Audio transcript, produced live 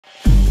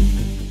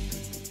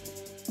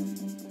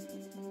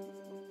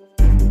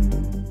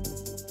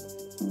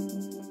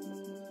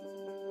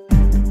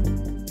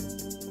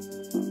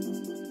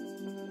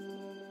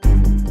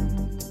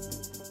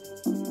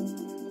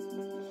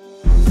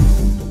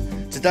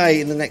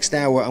today, in the next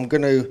hour, I'm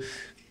going to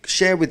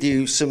share with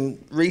you some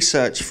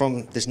research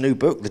from this new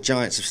book, The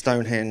Giants of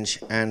Stonehenge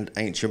and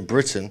Ancient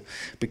Britain,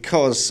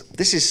 because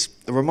this is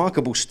a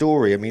remarkable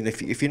story. I mean,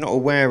 if you're not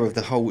aware of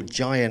the whole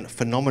giant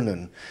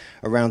phenomenon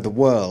around the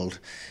world,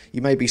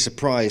 you may be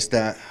surprised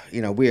that,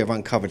 we have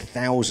uncovered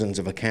thousands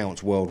of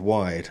accounts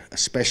worldwide,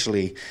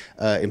 especially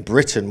in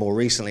Britain more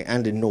recently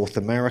and in North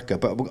America.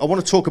 But I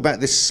want to talk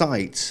about this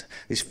site,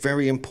 this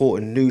very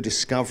important new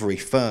discovery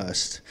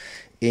first,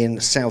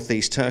 in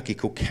southeast Turkey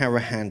called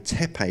Karahan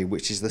Tepe,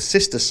 which is the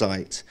sister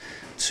site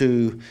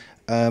to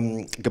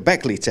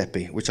Göbekli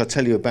Tepe, which I'll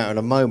tell you about in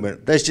a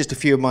moment. There's just a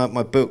few of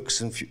my books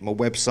and my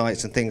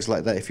websites and things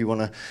like that if you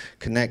want to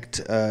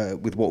connect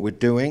with what we're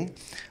doing.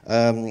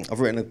 I've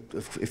written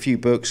a few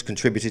books,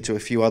 contributed to a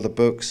few other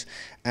books,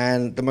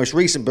 and the most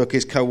recent book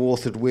is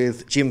co-authored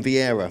with Jim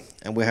Vieira,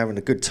 and we're having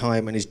a good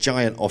time in his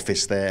giant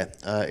office there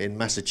in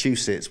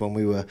Massachusetts when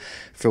we were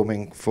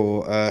filming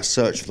for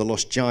Search for the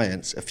Lost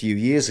Giants a few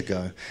years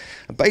ago.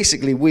 And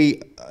basically,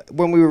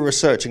 when we were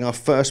researching our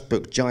first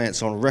book,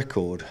 Giants on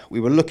Record, we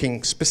were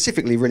looking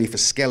specifically really for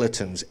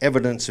skeletons,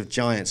 evidence of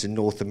giants in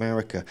North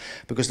America,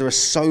 because there are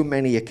so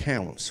many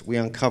accounts. We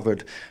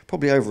uncovered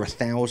probably over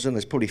 1,000,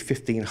 there's probably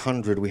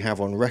 1,500 we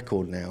have on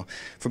record now.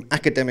 From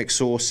academic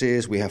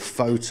sources, we have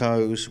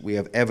photos, we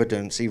have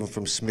evidence, even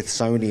from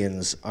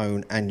Smithsonian's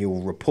own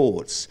annual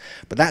reports.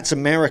 But that's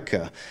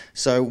America.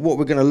 So what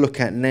we're going to look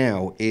at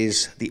now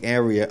is the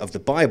area of the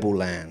Bible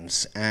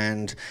lands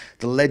and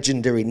the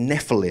legendary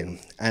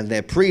Nephilim and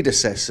their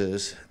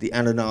predecessors, the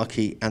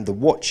Anunnaki and the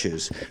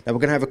Watchers. Now we're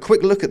going to have a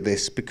quick look at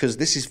this because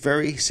this is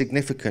very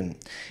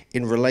significant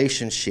in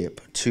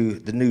relationship to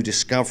the new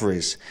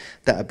discoveries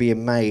that are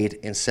being made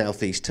in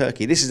southeast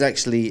Turkey. This is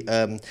actually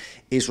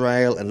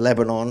Israel and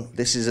Lebanon.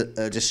 This is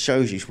just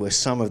shows you where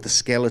some of the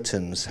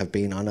skeletons have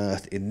been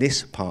unearthed in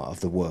this part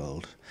of the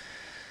world.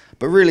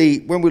 But really,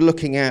 when we're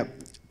looking at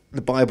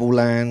the Bible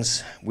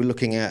lands, we're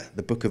looking at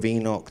the Book of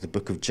Enoch, the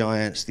Book of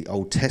Giants, the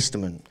Old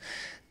Testament.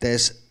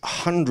 There's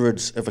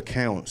hundreds of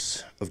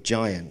accounts of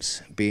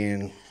giants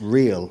being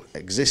real,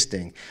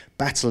 existing,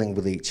 battling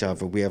with each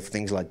other. We have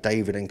things like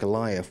David and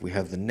Goliath. We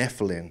have the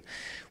Nephilim.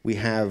 We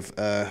have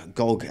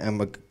Gog and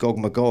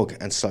Magog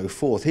and so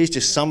forth. Here's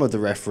just some of the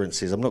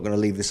references. I'm not going to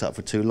leave this up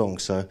for too long,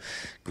 so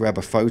grab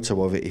a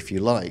photo of it if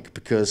you like,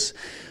 because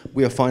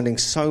we are finding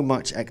so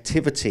much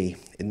activity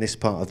in this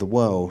part of the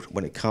world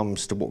when it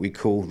comes to what we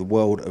call the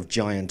world of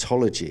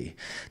giantology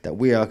that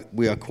we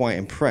are quite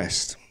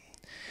impressed.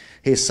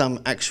 Here's some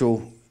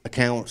actual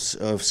accounts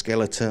of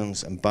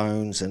skeletons and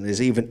bones, and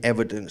there's even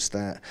evidence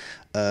that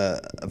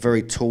a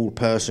very tall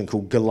person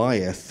called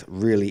Goliath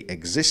really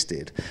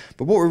existed.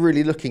 But what we're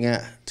really looking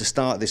at to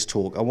start this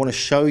talk, I want to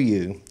show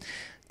you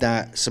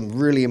that some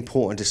really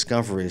important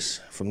discoveries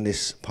from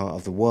this part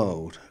of the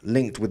world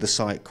linked with a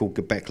site called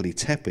Göbekli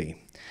Tepe.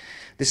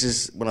 This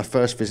is when I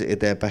first visited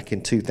there back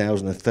in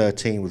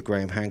 2013 with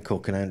Graham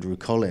Hancock and Andrew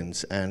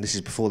Collins, and this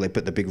is before they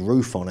put the big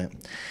roof on it.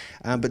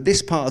 But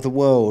this part of the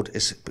world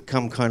has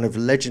become kind of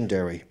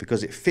legendary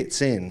because it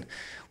fits in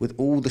with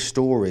all the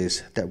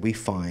stories that we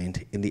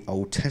find in the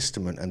Old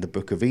Testament and the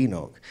Book of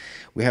Enoch.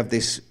 We have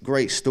this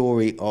great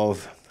story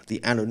of the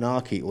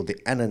Anunnaki, or the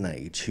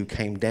Anunnage, who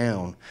came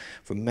down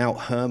from Mount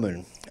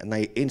Hermon, and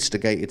they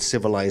instigated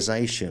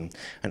civilization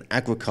and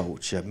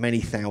agriculture many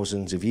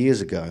thousands of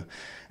years ago.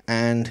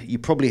 And you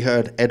probably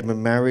heard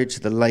Edmund Marriage,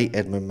 the late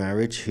Edmund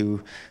Marriage,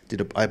 who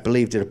I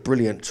believe did a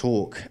brilliant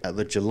talk at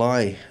the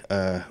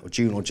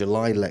June or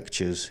July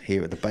lectures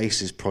here at the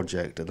Bases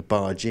Project at the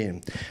Barge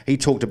Inn. He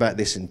talked about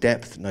this in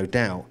depth, no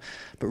doubt.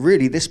 But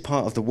really, this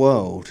part of the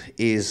world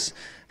has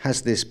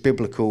this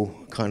biblical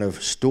kind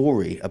of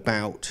story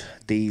about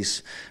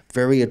these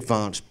very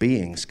advanced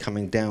beings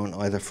coming down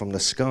either from the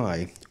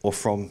sky or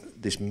from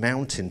this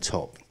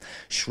mountaintop,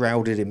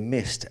 shrouded in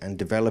mist, and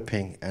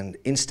developing and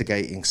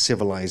instigating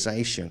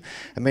civilization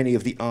and many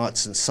of the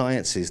arts and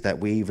sciences that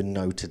we even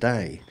know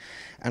today.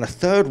 And a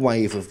third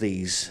wave of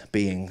these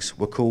beings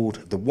were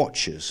called the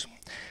Watchers.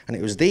 And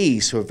it was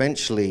these who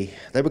eventually,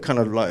 they were kind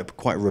of like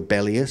quite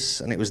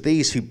rebellious, and it was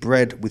these who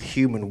bred with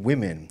human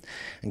women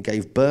and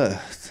gave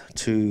birth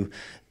to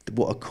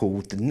what are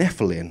called the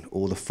Nephilim,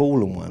 or the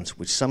fallen ones,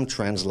 which some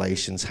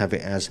translations have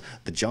it as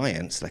the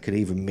giants. That could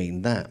even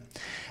mean that.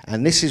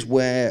 And this is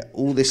where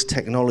all this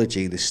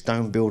technology, this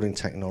stone building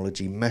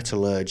technology,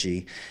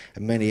 metallurgy,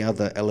 and many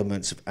other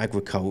elements of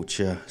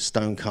agriculture,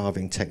 stone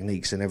carving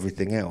techniques and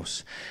everything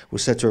else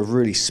was said to have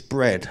really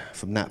spread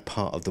from that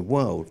part of the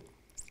world.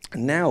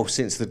 Now,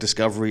 since the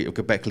discovery of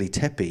Göbekli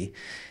Tepe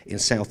in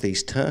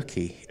southeast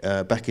Turkey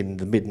back in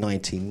the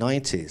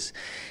mid-1990s,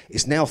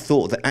 it's now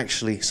thought that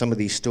actually some of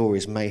these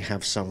stories may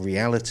have some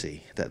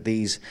reality, that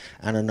these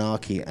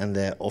Anunnaki and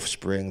their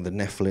offspring, the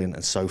Nephilim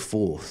and so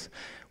forth,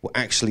 were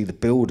actually the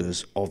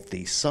builders of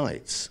these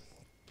sites.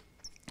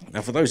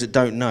 Now, for those that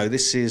don't know,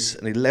 this is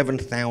an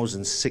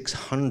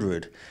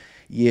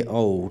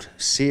 11,600-year-old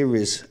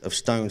series of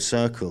stone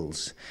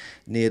circles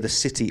near the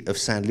city of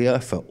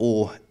Sanliurfa,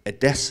 or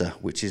Edessa,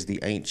 which is the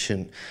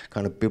ancient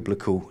kind of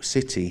biblical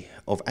city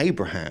of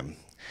Abraham.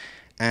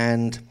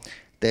 And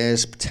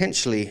There's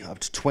potentially up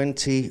to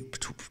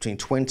between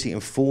 20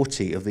 and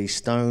 40 of these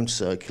stone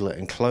circular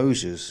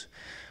enclosures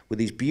with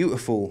these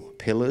beautiful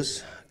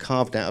pillars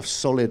carved out of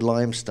solid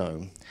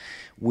limestone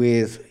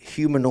with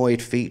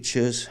humanoid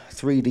features,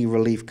 3D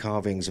relief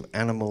carvings of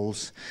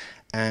animals,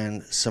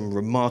 and some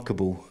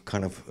remarkable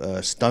kind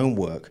of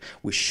stonework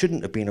which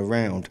shouldn't have been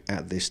around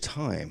at this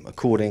time.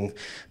 According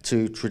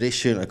to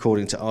tradition,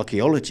 according to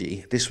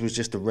archaeology, this was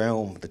just the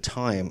realm, the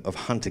time of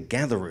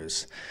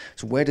hunter-gatherers.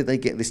 So where did they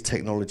get this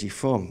technology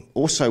from?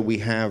 Also, we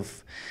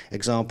have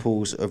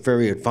examples of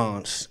very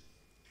advanced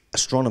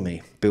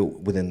astronomy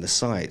built within the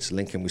sites,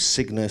 linking with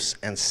Cygnus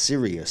and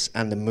Sirius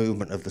and the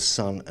movement of the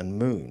sun and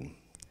moon.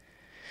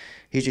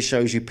 Here just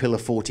shows you Pillar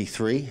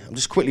 43. I'm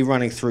just quickly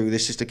running through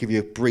this just to give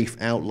you a brief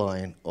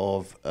outline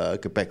of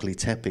Göbekli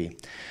Tepe.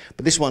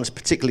 But this one's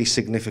particularly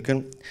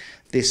significant.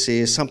 This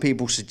is, some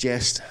people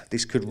suggest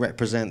this could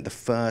represent the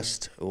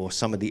first or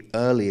some of the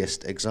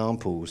earliest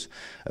examples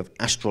of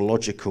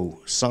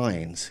astrological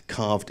signs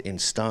carved in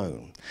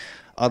stone.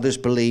 Others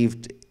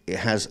believed it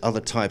has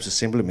other types of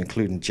symbolism,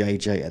 including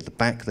JJ at the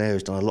back there,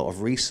 who's done a lot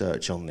of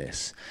research on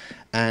this.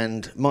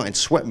 And Martin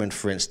Sweatman,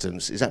 for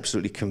instance, is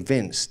absolutely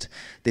convinced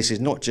this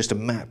is not just a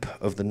map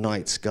of the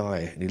night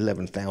sky in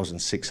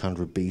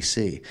 11,600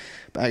 BC,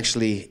 but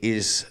actually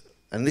is,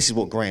 and this is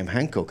what Graham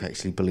Hancock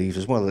actually believes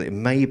as well, that it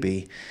may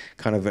be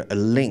kind of a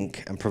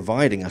link and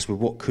providing us with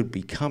what could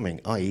be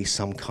coming, i.e.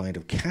 some kind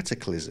of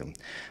cataclysm,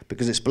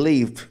 because it's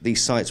believed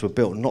these sites were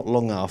built not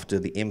long after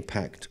the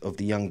impact of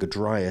the Younger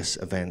Dryas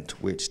event,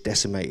 which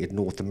decimated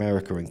North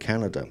America and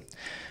Canada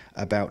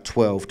about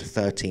 12 to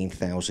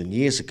 13,000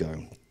 years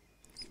ago.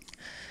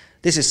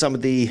 This is some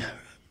of the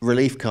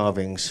relief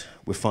carvings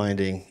we're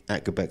finding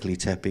at Göbekli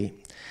Tepe.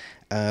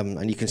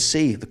 And you can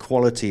see the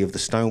quality of the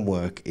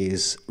stonework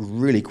is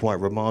really quite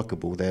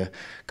remarkable. They're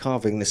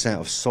carving this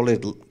out of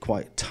solid,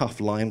 quite tough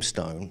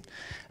limestone,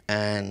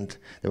 and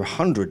there are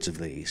hundreds of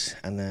these,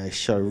 and they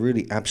show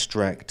really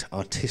abstract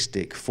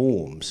artistic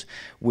forms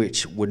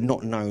which were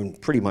not known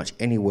pretty much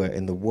anywhere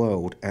in the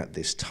world at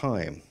this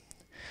time.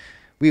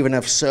 We even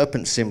have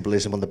serpent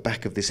symbolism on the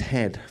back of this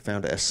head,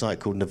 found at a site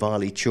called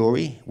Navali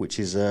Chori, which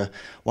is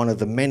one of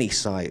the many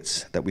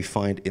sites that we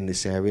find in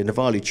this area.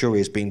 Navali Chori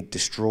has been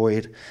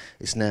destroyed.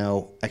 It's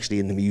now actually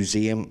in the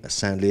museum at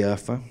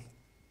Sanliurfa.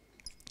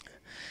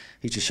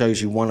 He just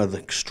shows you one of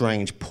the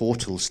strange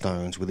portal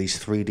stones with these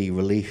 3D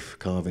relief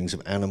carvings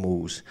of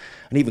animals,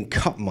 and even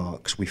cut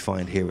marks we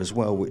find here as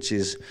well, which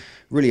is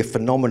really a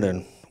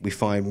phenomenon we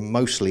find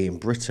mostly in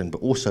Britain,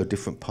 but also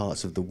different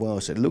parts of the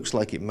world. So it looks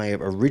like it may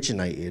have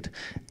originated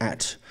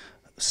at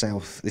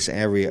this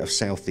area of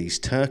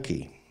southeast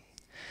Turkey.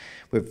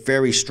 With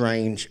very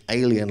strange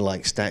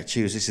alien-like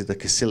statues. This is the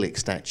Kasilik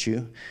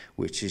statue,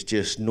 which is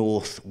just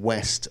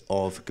northwest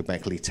of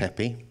Göbekli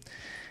Tepe.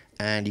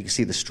 And you can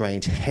see the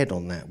strange head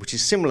on that, which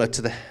is similar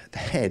to the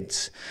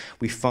heads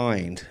we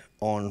find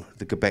on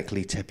the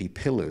Göbekli Tepe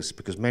pillars,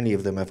 because many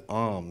of them have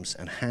arms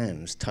and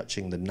hands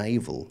touching the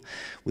navel,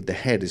 with the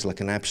head is like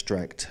an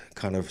abstract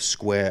kind of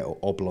square or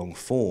oblong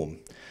form.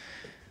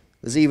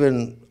 There's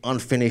even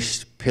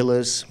unfinished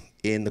pillars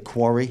in the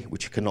quarry,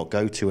 which you cannot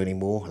go to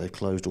anymore. They've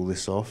closed all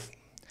this off.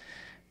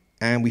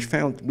 And we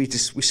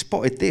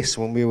spotted this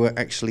when we were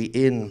actually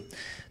in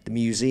the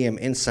museum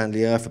in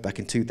Sanliurfa back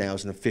in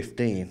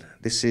 2015.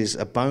 This is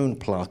a bone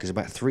plaque, it's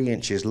about 3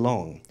 inches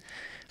long,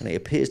 and it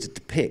appears to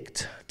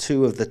depict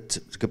two of the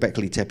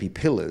Göbekli Tepe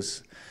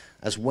pillars,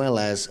 as well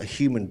as a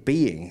human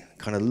being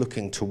kind of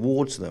looking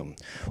towards them,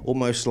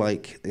 almost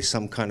like there's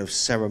some kind of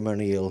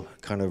ceremonial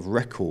kind of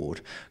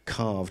record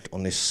carved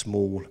on this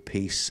small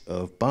piece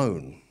of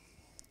bone.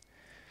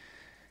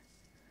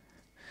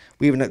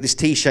 We even know this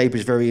T-shape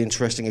is very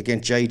interesting.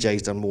 Again,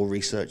 JJ's done more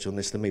research on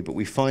this than me, but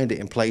we find it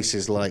in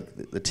places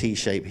like the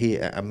T-shape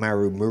here at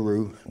Amaru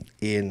Muru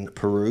in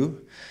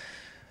Peru.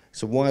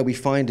 So why are we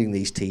finding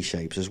these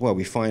T-shapes as well?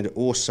 We find it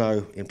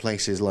also in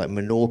places like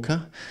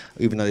Menorca,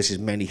 even though this is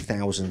many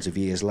thousands of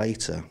years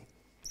later.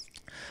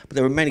 But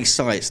there are many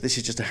sites. This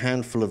is just a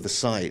handful of the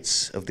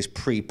sites of this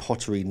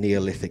pre-pottery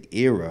Neolithic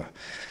era.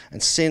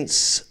 And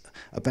since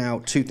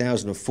about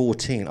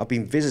 2014, I've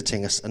been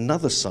visiting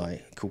another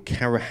site called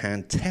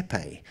Karahan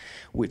Tepe,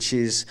 which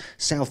is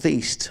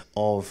southeast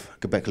of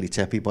Göbekli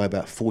Tepe by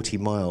about 40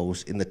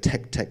 miles in the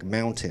Tek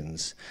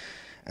Mountains.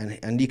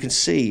 And you can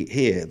see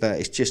here that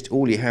it's just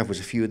all you have was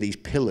a few of these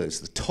pillars,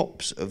 the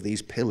tops of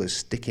these pillars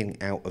sticking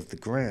out of the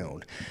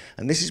ground.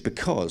 And this is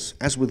because,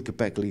 as with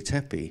Göbekli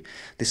Tepe,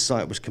 this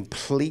site was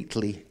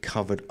completely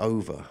covered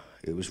over.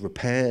 It was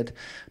repaired,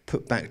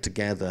 put back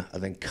together,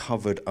 and then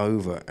covered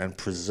over and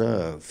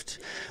preserved,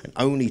 and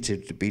only to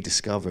be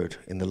discovered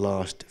in the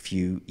last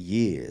few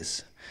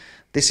years.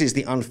 This is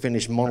the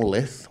unfinished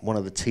monolith, one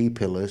of the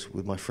T-pillars,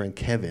 with my friend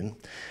Kevin,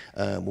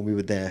 when we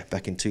were there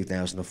back in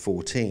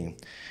 2014.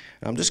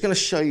 And I'm just going to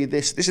show you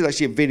this. This is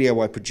actually a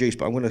video I produced,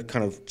 but I'm going to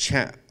kind of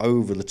chat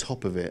over the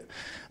top of it.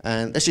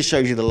 And this just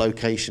shows you the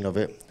location of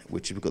it,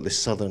 which we've got this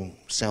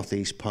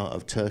southeast part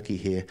of Turkey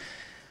here.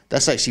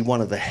 That's actually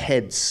one of the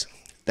heads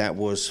that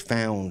was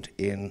found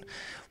in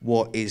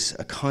what is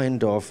a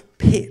kind of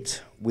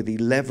pit with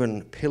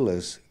 11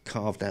 pillars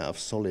carved out of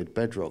solid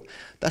bedrock.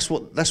 That's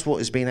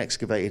what is being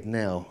excavated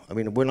now. I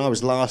mean, when I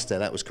was last there,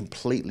 that was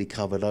completely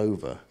covered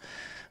over.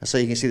 And so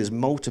you can see there's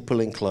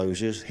multiple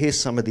enclosures. Here's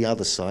some of the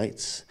other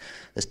sites.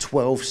 There's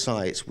 12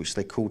 sites, which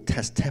they call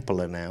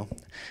Testepala now,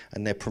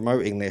 and they're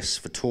promoting this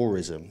for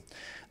tourism.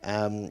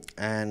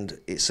 And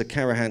it's a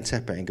Karahan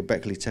Tepe and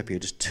Göbekli Tepe are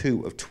just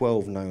 2 of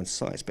 12 known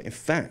sites. But in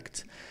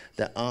fact,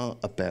 there are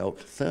about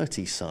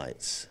 30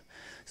 sites.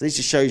 So this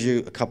just shows you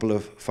a couple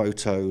of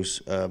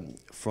photos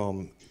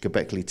from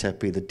Göbekli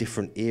Tepe, the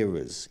different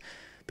eras,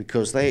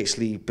 because they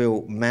actually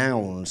built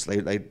mounds.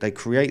 They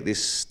create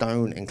this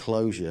stone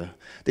enclosure.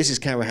 This is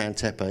Karahan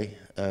Tepe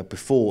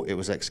before it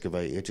was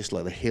excavated, just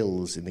like the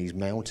hills in these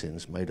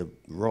mountains made of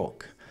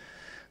rock.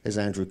 There's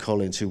Andrew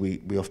Collins, who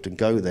we often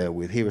go there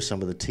with. Here are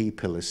some of the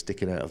T-pillars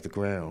sticking out of the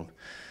ground.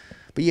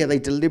 But yeah, they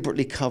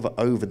deliberately cover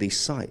over these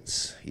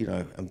sites, you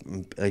know,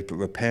 and they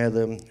repair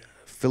them,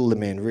 fill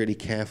them in really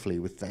carefully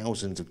with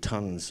thousands of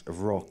tons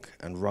of rock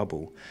and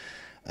rubble.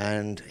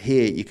 And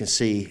here you can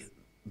see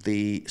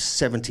the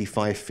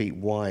 75 feet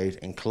wide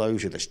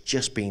enclosure that's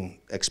just been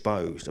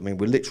exposed. I mean,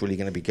 we're literally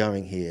going to be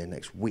going here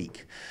next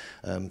week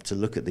to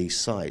look at these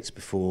sites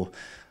before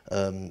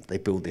they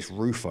build this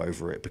roof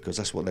over it, because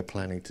that's what they're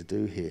planning to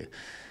do here.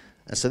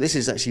 And so this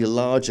is actually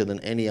larger than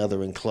any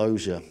other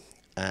enclosure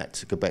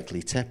at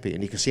Göbekli Tepe.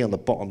 And you can see on the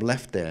bottom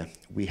left there,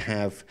 we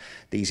have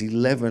these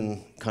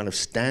 11 kind of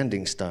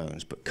standing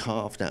stones, but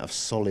carved out of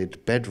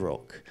solid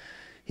bedrock.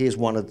 Here's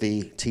one of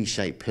the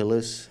T-shaped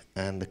pillars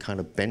and the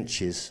kind of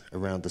benches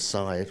around the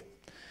side.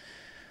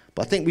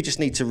 But I think we just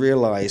need to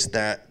realize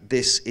that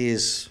this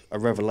is a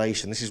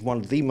revelation. This is one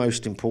of the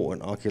most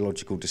important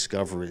archaeological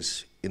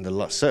discoveries in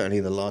certainly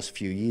in the last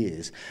few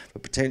years,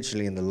 but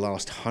potentially in the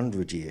last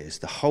 100 years.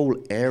 The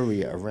whole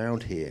area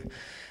around here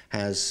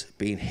has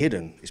been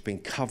hidden. It's been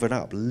covered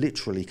up,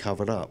 literally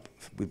covered up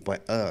by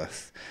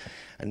earth.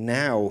 And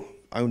now,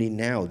 only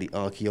now, the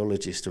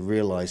archaeologists are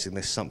realizing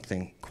there's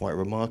something quite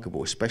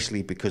remarkable,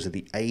 especially because of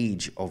the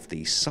age of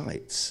these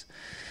sites.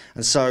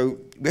 And so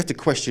we have to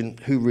question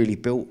who really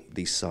built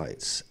these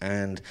sites,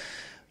 and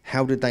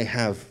how did they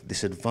have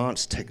this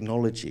advanced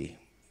technology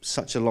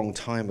such a long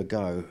time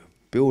ago,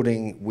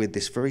 building with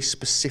this very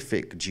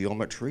specific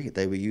geometry.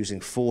 They were using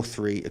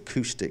 4:3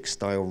 acoustic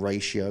style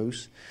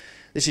ratios.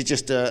 This is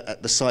just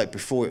at the site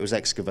before it was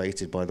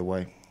excavated, by the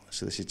way.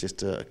 So this is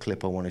just a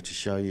clip I wanted to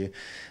show you.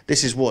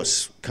 This is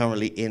what's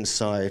currently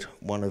inside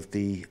one of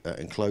the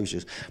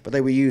enclosures. But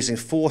they were using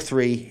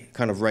 4:3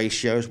 kind of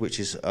ratios, which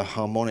is a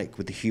harmonic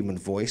with the human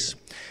voice.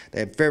 They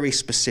had very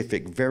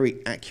specific,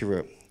 very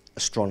accurate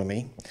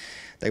astronomy.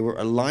 They were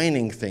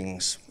aligning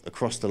things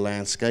across the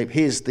landscape.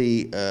 Here's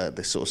the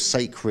sort of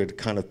sacred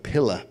kind of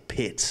pillar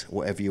pit,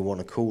 whatever you want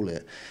to call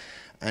it.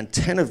 And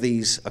 10 of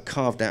these are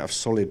carved out of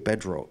solid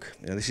bedrock.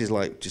 You know, this is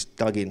like just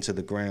dug into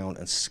the ground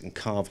and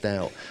carved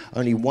out.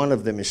 Only one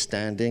of them is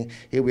standing.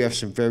 Here we have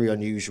some very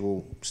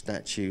unusual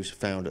statues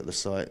found at the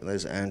site. And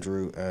there's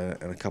Andrew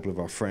and a couple of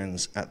our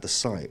friends at the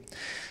site.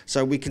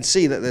 So we can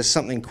see that there's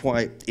something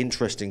quite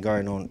interesting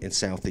going on in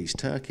southeast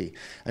Turkey.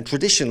 And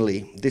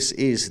traditionally, this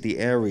is the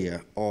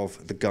area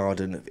of the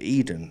Garden of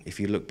Eden, if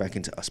you look back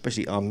into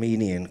especially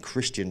Armenian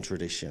Christian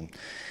tradition.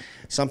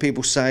 Some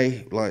people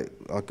say, like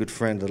our good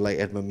friend, the late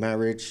Edmund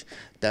Marriage,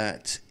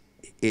 that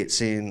it's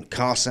in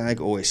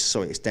Karsag, or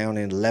it's down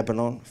in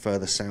Lebanon,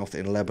 further south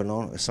in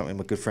Lebanon. It's something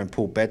my good friend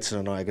Paul Bedson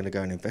and I are going to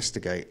go and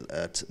investigate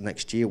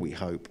next year, we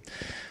hope.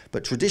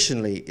 But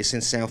traditionally, it's in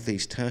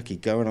southeast Turkey,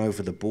 going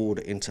over the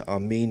border into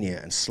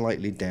Armenia and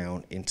slightly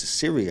down into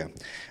Syria.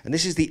 And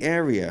this is the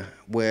area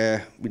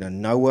where, you know,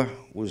 Noah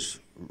was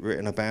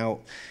written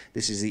about.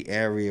 This is the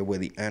area where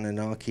the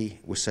Anunnaki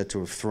were said to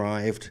have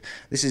thrived.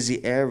 This is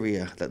the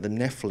area that the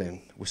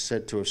Nephilim was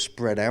said to have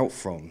spread out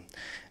from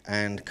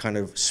and kind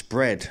of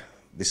spread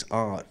this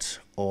art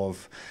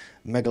of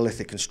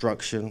megalithic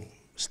construction,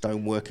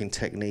 stoneworking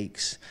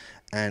techniques,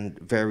 and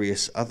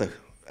various other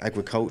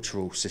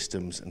agricultural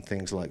systems and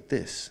things like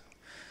this.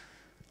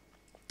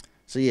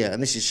 So yeah,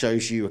 and this just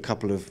shows you a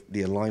couple of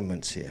the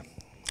alignments here.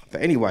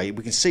 But anyway,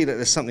 we can see that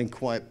there's something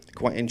quite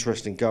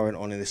interesting going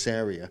on in this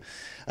area.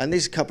 And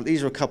these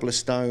are a couple of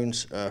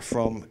stones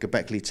from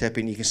Göbekli Tepe,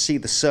 and you can see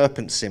the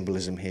serpent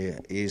symbolism here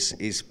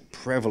is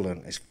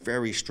prevalent. It's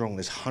very strong.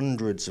 There's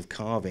hundreds of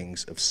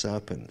carvings of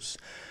serpents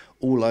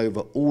all over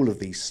all of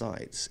these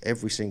sites,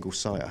 every single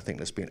site I think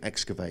that's been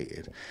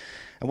excavated.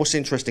 And what's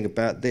interesting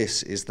about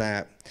this is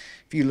that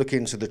if you look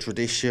into the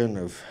tradition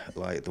of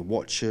like the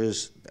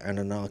Watchers,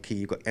 Anunnaki,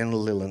 you've got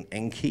Enlil and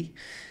Enki.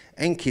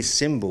 Enki's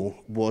symbol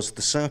was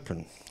the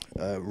serpent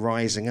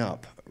rising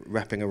up,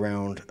 wrapping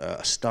around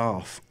a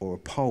staff or a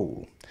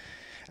pole.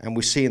 And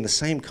we're seeing the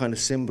same kind of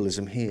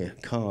symbolism here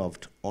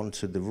carved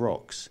onto the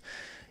rocks.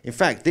 In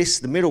fact,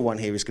 the middle one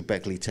here is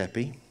Göbekli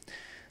Tepe.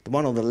 The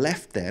one on the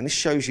left there, and this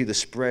shows you the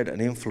spread and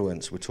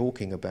influence we're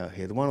talking about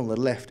here. The one on the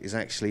left is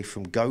actually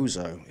from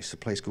Gozo. It's a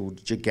place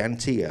called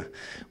Gigantia,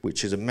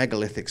 which is a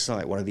megalithic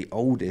site, one of the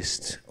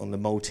oldest on the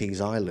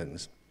Maltese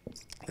Islands.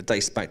 It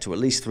dates back to at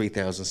least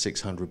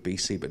 3600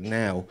 BC, but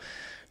now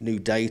new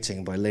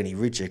dating by Lenny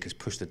Ridgick has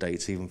pushed the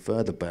dates even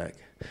further back.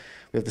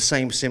 We have the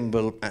same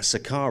symbol at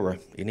Saqqara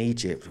in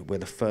Egypt, where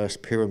the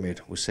first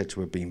pyramid was said to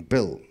have been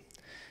built.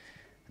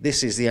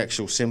 This is the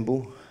actual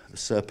symbol, the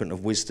serpent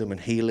of wisdom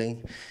and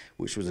healing,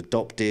 which was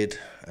adopted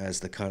as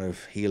the kind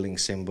of healing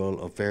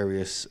symbol of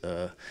various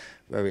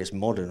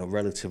modern or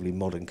relatively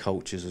modern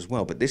cultures as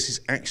well. But this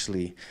is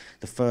actually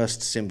the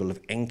first symbol of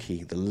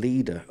Enki, the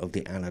leader of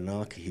the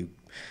Anunnaki, who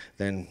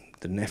then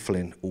the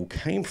Nephilim all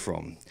came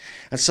from.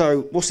 And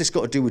so what's this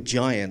got to do with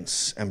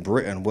giants and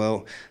Britain?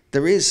 Well,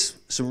 there is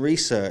some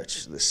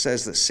research that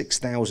says that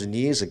 6,000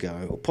 years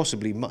ago, or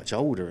possibly much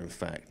older in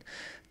fact,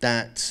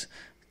 that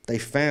they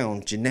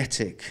found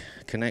genetic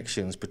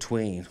connections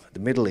between the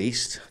Middle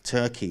East,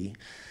 Turkey,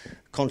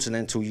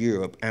 continental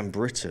Europe and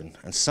Britain.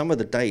 And some of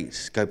the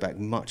dates go back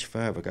much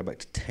further, go back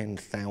to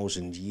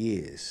 10,000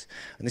 years.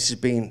 And this has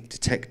been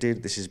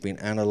detected, this has been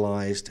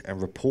analysed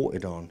and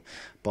reported on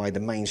by the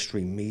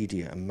mainstream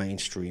media and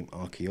mainstream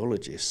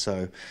archaeologists.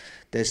 So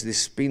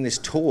there's been this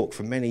talk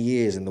for many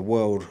years in the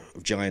world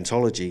of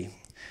giantology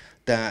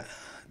that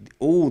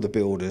all the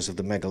builders of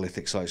the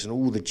megalithic sites and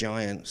all the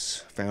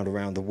giants found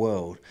around the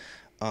world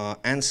are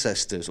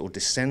ancestors or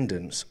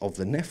descendants of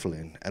the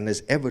Nephilim. And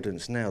there's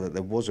evidence now that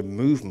there was a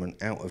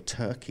movement out of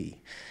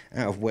Turkey,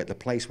 out of where the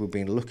place we've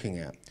been looking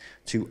at,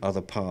 to other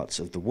parts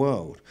of the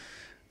world.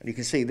 And you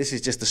can see this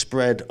is just the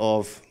spread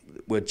of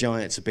where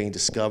giants are being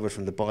discovered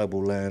from the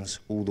Bible lands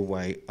all the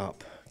way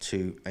up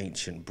to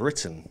ancient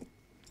Britain.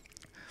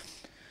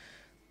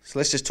 So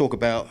let's just talk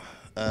about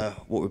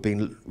what we've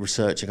been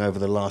researching over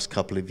the last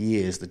couple of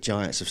years, the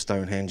giants of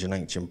Stonehenge and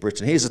ancient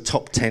Britain. Here's a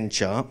top 10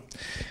 chart.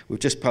 We've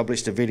just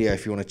published a video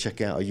if you want to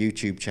check out our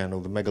YouTube channel,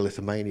 the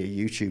Megalithomania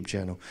YouTube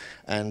channel.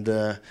 And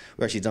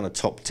we've actually done a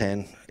top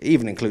 10. It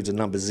even includes a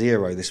number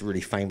 0, this really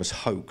famous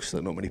hoax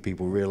that not many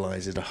people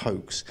realise is a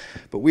hoax.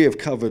 But we have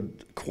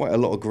covered quite a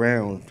lot of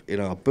ground in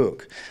our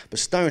book. But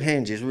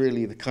Stonehenge is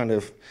really the kind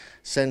of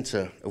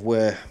centre of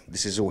where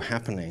this is all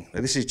happening. Now,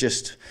 this is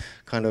just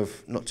kind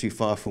of not too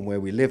far from where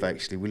we live,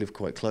 actually. We live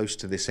quite close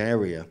to this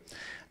area,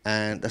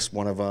 and that's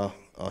one of our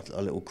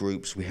little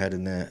groups we had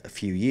in there a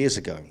few years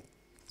ago.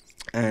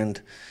 And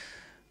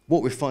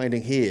what we're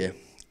finding here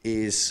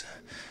is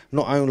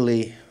not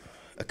only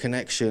a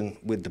connection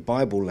with the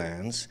Bible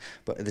lands,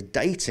 but the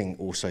dating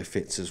also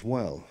fits as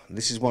well.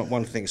 This is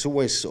one thing that's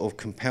always sort of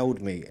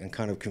compelled me and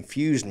kind of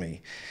confused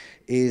me,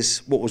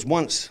 is what was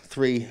once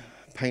 3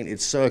 painted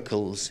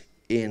circles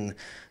in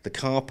the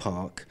car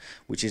park,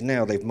 which is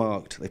now they've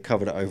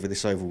covered it over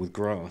with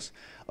grass,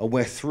 are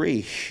where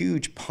 3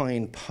 huge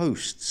pine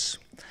posts,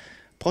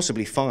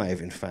 possibly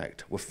 5 in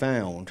fact, were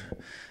found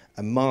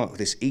and mark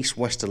this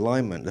east-west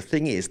alignment. The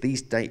thing is,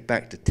 these date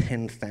back to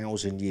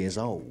 10,000 years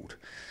old.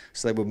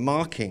 So they were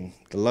marking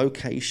the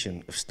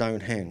location of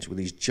Stonehenge with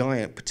these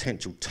giant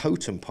potential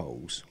totem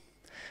poles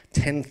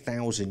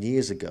 10,000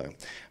 years ago.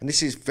 And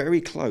this is very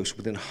close,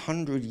 within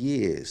 100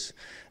 years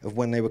of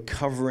when they were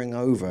covering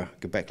over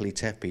Göbekli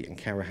Tepe and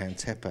Karahan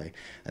Tepe,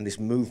 and this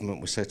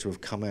movement was said to have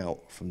come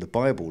out from the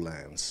Bible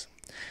lands.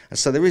 And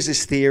so there is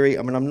this theory.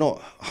 I mean, I'm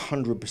not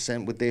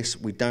 100% with this.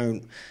 We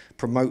don't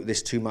promote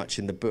this too much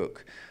in the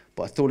book,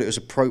 but I thought it was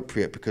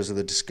appropriate because of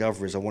the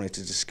discoveries. I wanted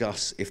to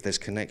discuss if there's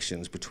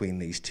connections between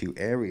these 2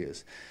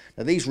 areas.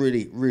 Now, these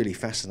really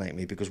fascinate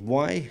me, because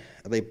why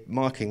are they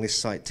marking this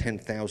site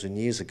 10,000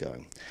 years ago?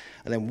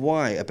 And then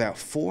why, about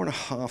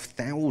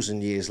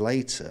 4,500 years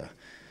later,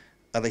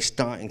 are they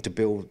starting to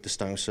build the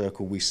stone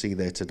circle we see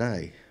there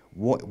today?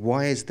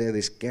 Why is there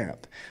this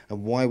gap?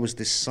 And why was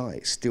this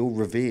site still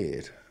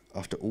revered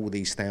after all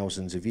these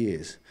thousands of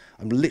years?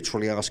 I'm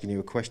literally asking you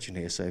a question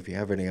here, so if you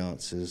have any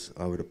answers,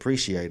 I would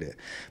appreciate it,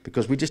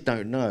 because we just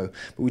don't know.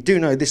 But we do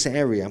know this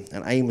area,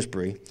 and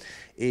Amesbury,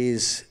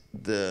 is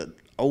the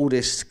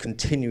oldest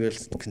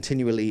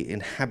continually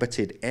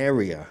inhabited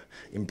area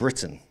in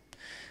Britain.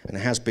 And it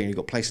has been. You've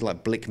got places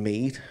like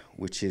Blickmead,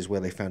 which is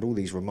where they found all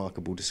these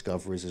remarkable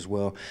discoveries as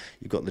well.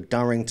 You've got the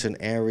Durrington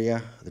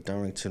area, the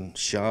Durrington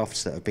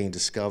shafts that have been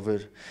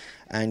discovered.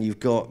 And you've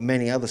got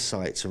many other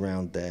sites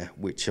around there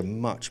which are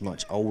much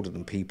older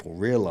than people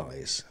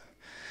realise.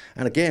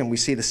 And again, we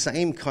see the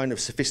same kind of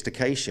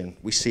sophistication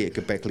we see at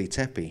Göbekli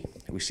Tepe.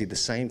 We see the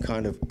same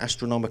kind of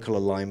astronomical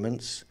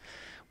alignments.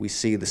 We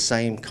see the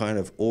same kind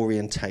of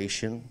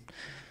orientation,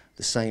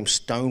 the same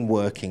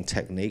stoneworking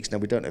techniques. Now,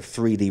 we don't have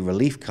 3D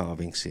relief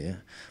carvings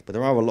here, but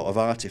there are a lot of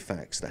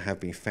artifacts that have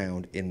been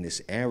found in this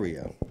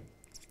area.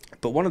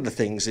 But one of the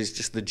things is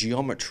just the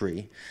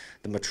geometry,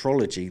 the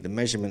metrology, the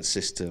measurement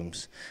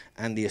systems,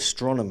 and the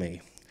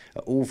astronomy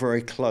are all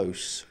very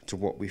close to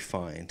what we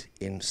find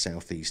in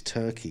southeast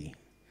Turkey.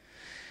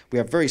 We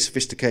have very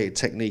sophisticated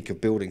technique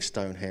of building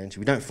Stonehenge.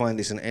 We don't find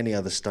this in any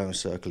other stone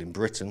circle in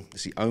Britain.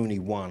 It's the only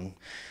one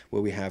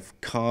where we have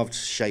carved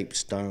shaped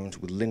stones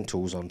with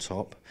lintels on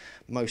top.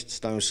 Most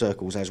stone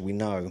circles, as we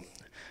know,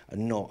 are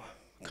not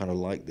kind of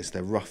like this.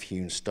 They're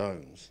rough-hewn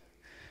stones.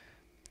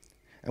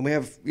 And we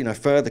have,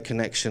 further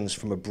connections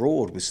from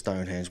abroad with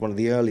Stonehenge. One of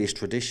the earliest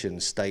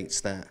traditions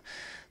states that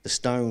the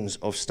stones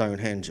of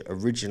Stonehenge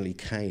originally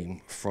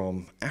came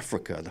from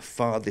Africa, the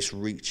farthest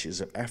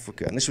reaches of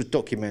Africa. And this was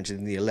documented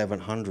in the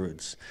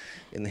 1100s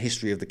in the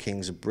History of the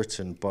Kings of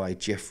Britain by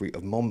Geoffrey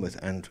of Monmouth,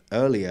 and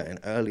in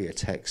earlier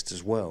texts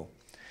as well.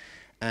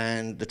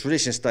 And the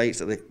tradition states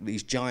that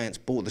these giants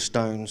brought the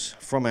stones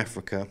from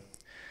Africa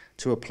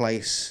to a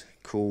place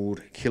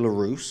called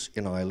Killaroos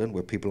in Ireland,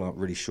 where people aren't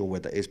really sure where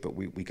that is, but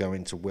we go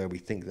into where we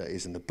think that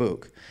is in the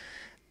book.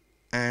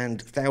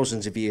 And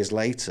thousands of years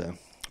later,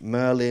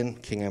 Merlin,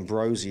 King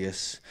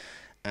Ambrosius,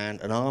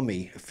 and an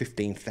army of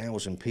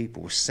 15,000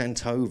 people were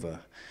sent over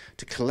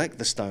to collect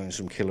the stones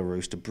from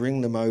Killaroos, to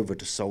bring them over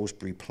to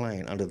Salisbury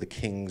Plain under the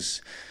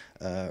king's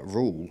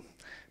rule,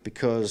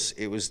 because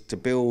it was to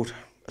build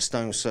a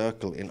stone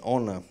circle in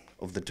honour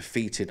of the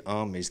defeated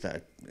armies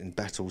in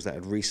battles that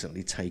had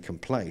recently taken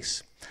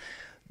place.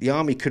 The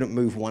army couldn't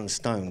move one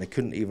stone. They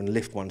couldn't even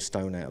lift one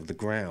stone out of the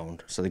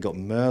ground, so they got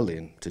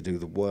Merlin to do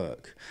the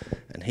work.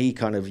 And he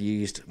kind of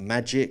used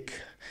magic,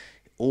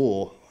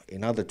 or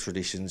in other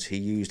traditions, he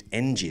used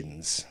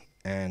engines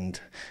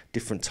and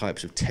different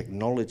types of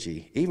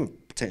technology, even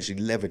potentially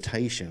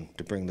levitation,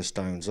 to bring the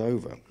stones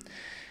over.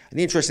 And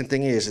the interesting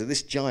thing is that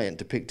this giant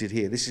depicted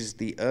here, this is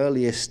the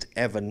earliest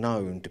ever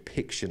known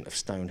depiction of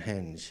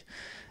Stonehenge.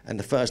 And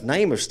the first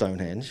name of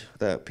Stonehenge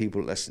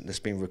that's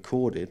been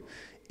recorded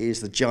is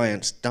the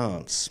Giant's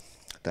Dance.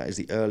 That is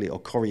the early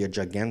Choria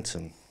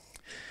Gigantum.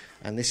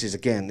 And this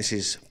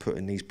is put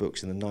in these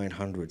books in the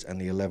 900s and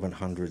the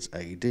 1100s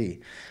AD.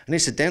 And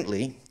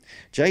incidentally,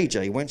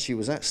 JJ, when she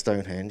was at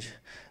Stonehenge,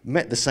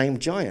 met the same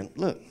giant.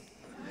 Look,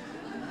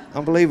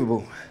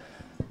 unbelievable.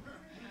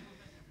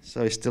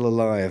 So he's still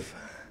alive.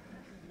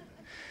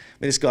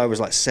 I mean, this guy was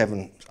like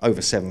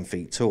over 7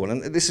 feet tall.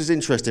 And this is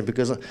interesting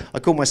because I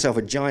call myself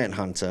a giant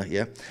hunter,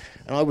 yeah?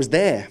 And I was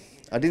there.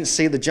 I didn't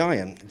see the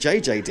giant.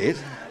 JJ did.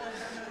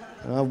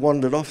 And I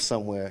wandered off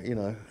somewhere, you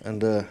know,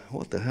 and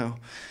what the hell?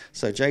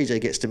 So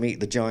JJ gets to meet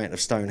the giant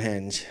of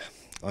Stonehenge.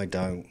 I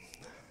don't.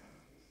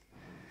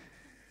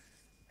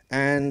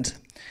 And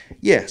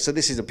yeah, so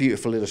this is a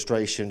beautiful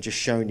illustration just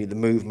showing you the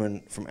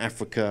movement from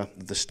Africa,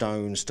 the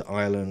stones, to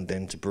Ireland,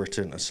 then to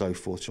Britain and so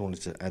forth. I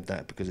wanted to add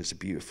that because it's a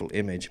beautiful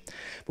image.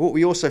 But what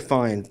we also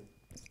find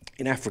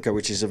in Africa,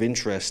 which is of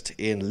interest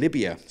in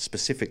Libya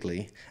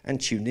specifically,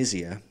 and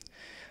Tunisia,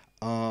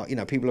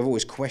 people have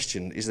always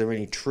questioned, is there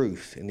any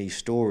truth in these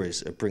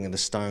stories of bringing the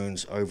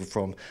stones over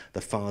from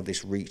the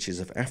farthest reaches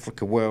of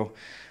Africa? Well,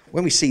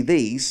 when we see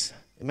these,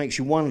 it makes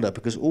you wonder,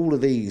 because all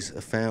of these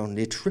are found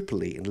near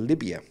Tripoli in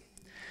Libya.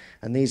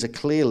 And these are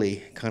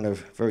clearly kind of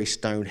very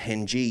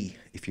Stonehenge-y,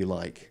 if you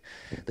like.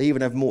 They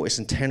even have mortise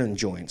and tenon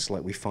joints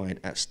like we find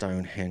at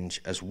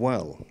Stonehenge as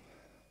well.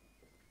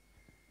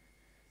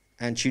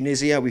 And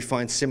Tunisia, we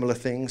find similar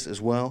things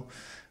as well.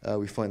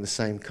 We find the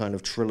same kind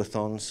of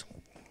trilithons.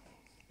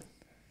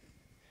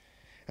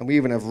 And we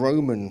even have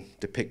Roman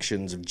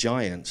depictions of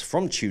giants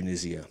from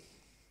Tunisia,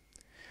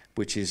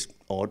 which is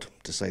odd,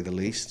 to say the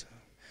least.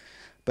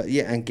 But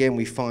yeah, again,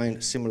 we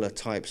find similar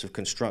types of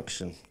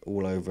construction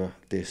all over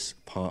this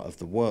part of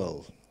the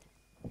world.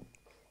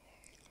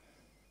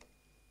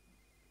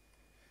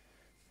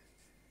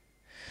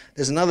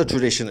 There's another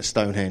tradition at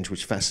Stonehenge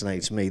which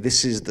fascinates me.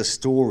 This is the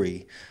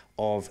story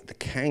of the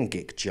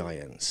Kangik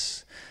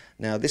giants.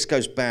 Now, this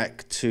goes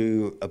back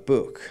to a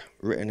book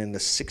written in the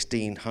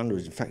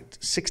 1600s. In fact,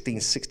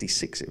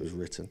 1666 it was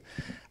written,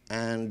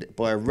 and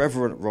by a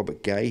Reverend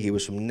Robert Gay. He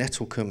was from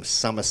Nettlecombe,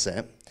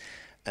 Somerset.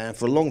 And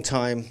for a long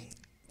time,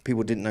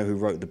 people didn't know who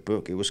wrote the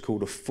book. It was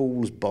called A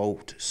Fool's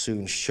Bolt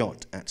Soon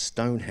Shot at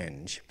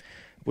Stonehenge.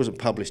 It wasn't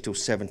published till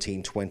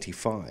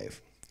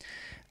 1725.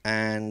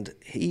 And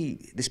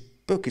this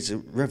book is a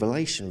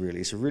revelation, really.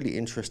 It's a really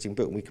interesting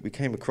book. We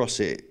came across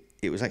it.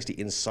 It was actually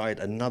inside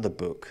another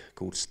book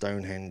called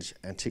Stonehenge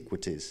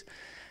Antiquities.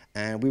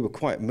 And we were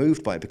quite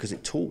moved by it because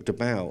it talked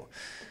about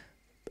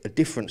a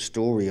different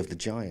story of the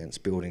giants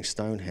building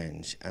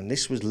Stonehenge. And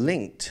this was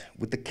linked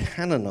with the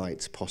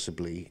Canaanites,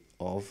 possibly,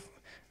 of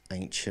the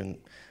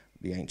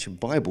ancient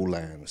Bible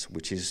lands,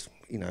 which is,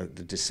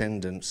 the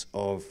descendants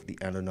of the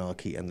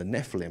Anunnaki and the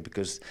Nephilim,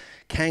 because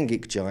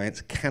Kangik giants,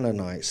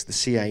 Canaanites, the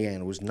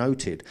CAN, was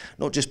noted,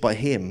 not just by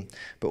him,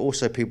 but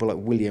also people like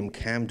William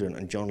Camden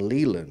and John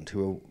Leland,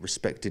 who were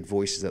respected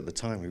voices at the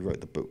time, who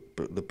wrote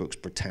the books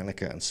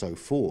Britannica and so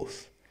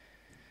forth.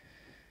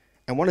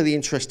 And one of the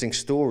interesting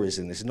stories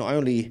in this is not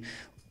only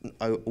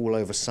all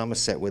over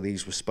Somerset where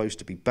these were supposed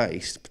to be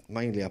based, but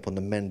mainly up on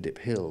the Mendip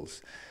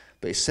Hills,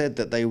 but it said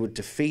that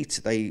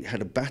they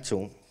had a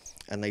battle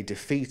and they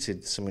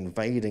defeated some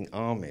invading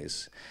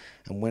armies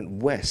and went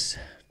west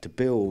to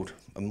build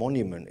a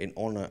monument in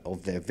honour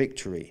of their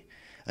victory.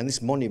 And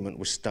this monument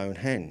was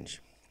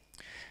Stonehenge.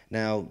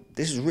 Now,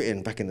 this is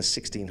written back in the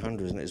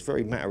 1600s, and it's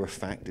very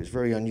matter-of-fact. It's a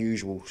very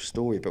unusual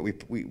story, but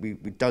we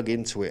dug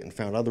into it and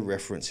found other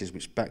references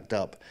which backed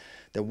up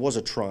there was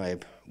a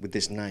tribe with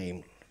this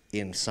name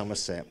in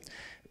Somerset,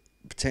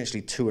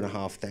 potentially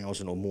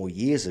 2,500 or more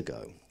years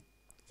ago.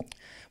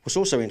 What's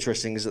also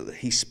interesting is that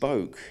he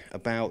spoke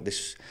about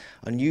this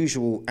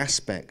unusual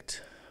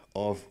aspect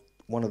of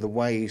one of the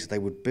ways they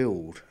would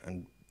build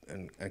and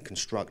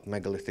construct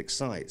megalithic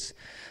sites,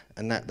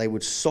 and that they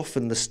would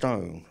soften the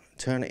stone,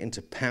 turn it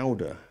into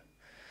powder,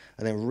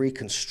 and then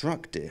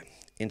reconstruct it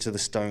into the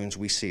stones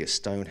we see at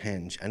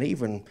Stonehenge, and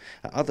even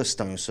at other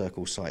stone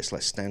circle sites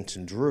like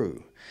Stanton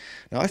Drew.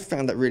 Now, I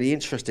found that really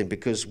interesting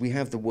because we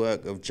have the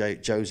work of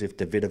Joseph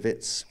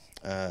Davidovitz,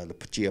 the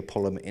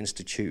Geopolymer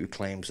Institute, who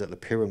claims that the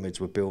pyramids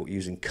were built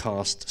using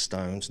cast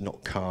stones,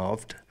 not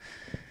carved.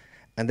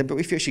 And then, but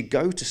if you actually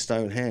go to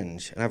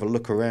Stonehenge and have a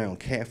look around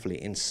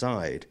carefully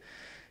inside,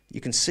 you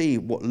can see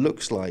what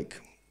looks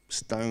like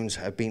stones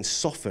have been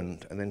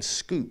softened and then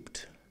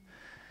scooped.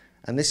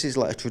 And this is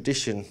like a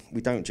tradition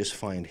we don't just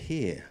find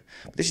here.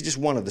 This is just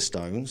one of the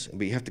stones,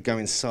 but you have to go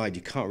inside.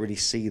 You can't really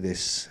see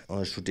this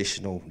on a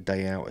traditional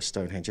day out at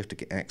Stonehenge. You have to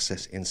get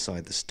access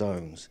inside the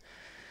stones.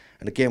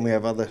 And again, we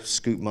have other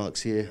scoop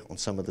marks here on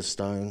some of the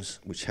stones,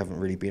 which haven't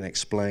really been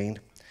explained.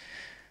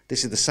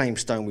 This is the same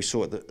stone we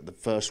saw at the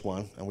first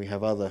one, and we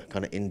have other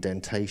kind of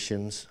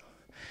indentations.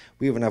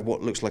 We even have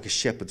what looks like a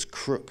shepherd's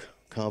crook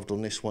carved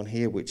on this one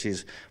here, which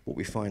is what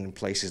we find in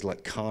places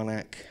like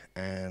Karnak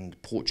and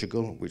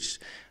Portugal, which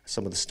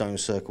some of the stone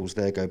circles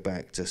there go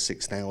back to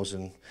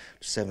 6,000,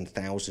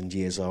 7,000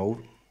 years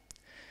old.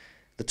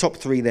 The top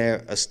three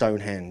there are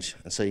Stonehenge,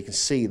 and so you can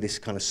see this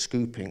kind of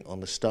scooping on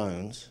the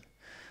stones.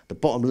 The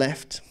bottom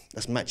left,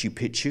 that's Machu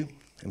Picchu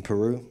in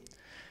Peru.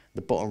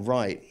 The bottom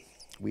right,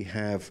 we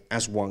have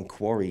Aswan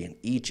Quarry in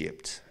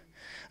Egypt.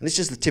 And this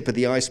is just the tip of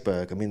the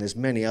iceberg. I mean, there's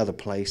many other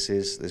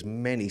places, there's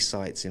many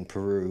sites in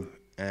Peru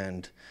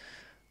and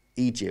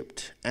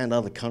Egypt and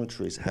other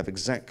countries that have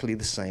exactly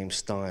the same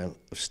style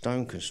of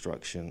stone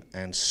construction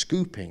and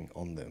scooping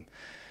on them.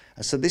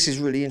 And so this is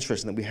really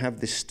interesting that we have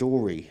this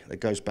story that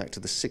goes back to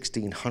the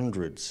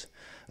 1600s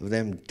of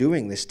them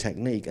doing this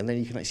technique, and then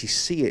you can actually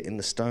see it in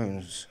the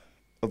stones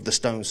of the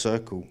stone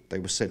circle they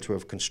were said to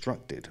have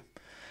constructed.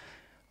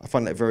 I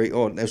find that very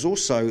odd. There's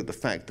also the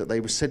fact that they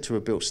were said to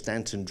have built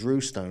Stanton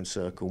Drew stone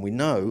circle. We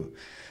know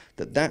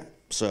that that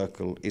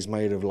circle is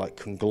made of like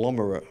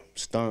conglomerate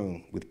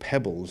stone with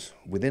pebbles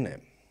within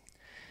it.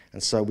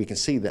 And so we can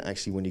see that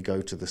actually when you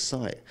go to the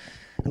site.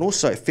 And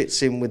also it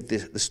fits in with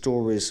the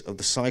stories of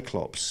the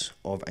Cyclops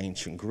of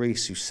ancient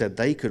Greece, who said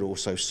they could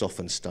also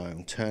soften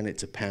stone, turn it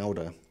to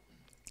powder,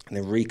 and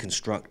then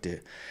reconstruct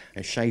it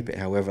and shape it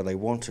however they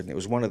wanted. And it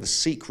was one of the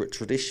secret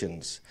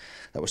traditions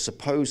that was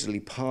supposedly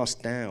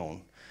passed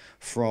down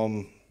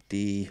from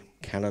the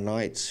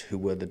Canaanites, who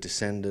were the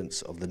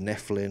descendants of the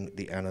Nephilim,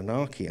 the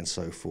Anunnaki, and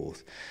so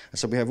forth. And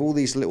so we have all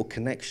these little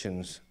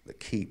connections that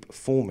keep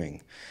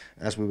forming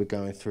as we were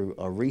going through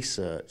our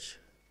research.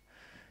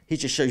 He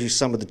just shows you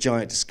some of the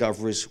giant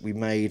discoveries we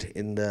made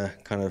in the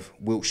kind of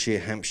Wiltshire,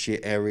 Hampshire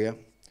area.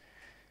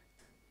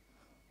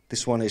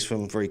 This one is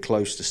from very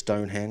close to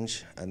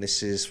Stonehenge, and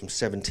this is from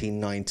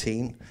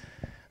 1719.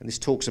 And this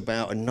talks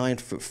about a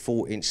 9-foot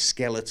 4-inch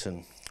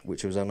skeleton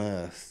which was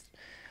unearthed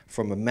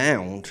from a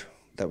mound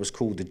that was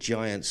called the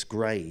Giant's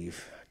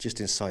Grave,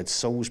 just inside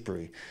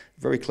Salisbury,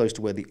 very close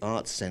to where the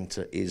Arts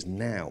Centre is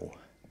now.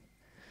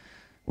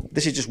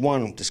 This is just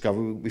one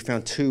discovery. We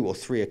found 2 or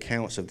 3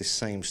 accounts of this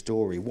same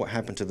story. What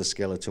happened to the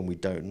skeleton, we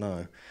don't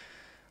know.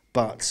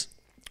 But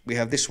we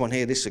have this one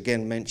here. This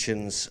again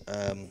mentions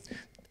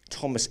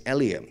Thomas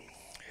Eliot,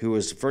 who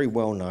was very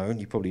well known.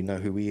 You probably know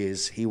who he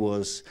is. He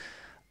was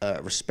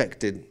a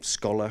respected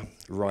scholar,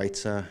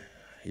 writer.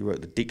 He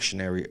wrote the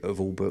dictionary of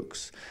all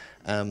books.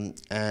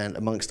 And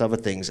amongst other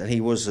things, and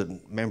he was a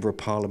member of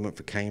Parliament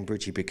for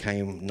Cambridge. He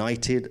became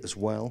knighted as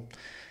well,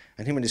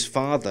 and him and his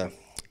father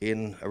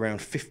in around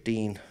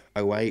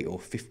 1508 or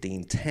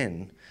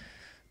 1510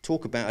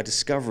 talk about a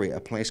discovery at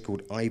a place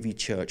called Ivy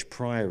Church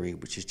Priory,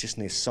 which is just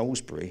near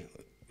Salisbury.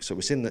 So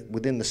it's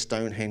within the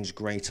Stonehenge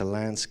greater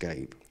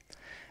landscape,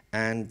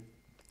 and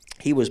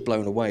he was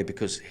blown away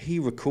because he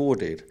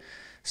recorded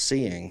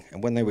seeing,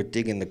 and when they were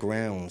digging the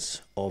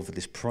grounds of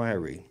this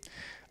priory,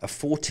 a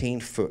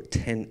 14-foot,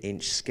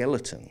 10-inch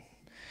skeleton,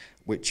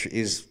 which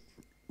is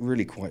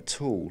really quite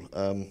tall.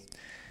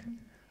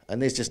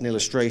 And there's just an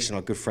illustration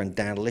our good friend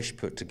Dan Lish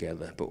put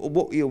together. But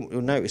what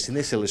you'll notice in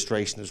this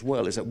illustration as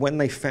well is that when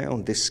they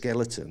found this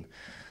skeleton,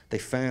 they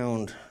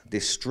found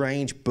this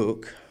strange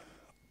book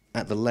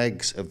at the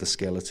legs of the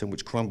skeleton,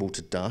 which crumbled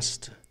to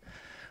dust.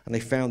 And they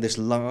found this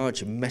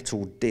large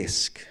metal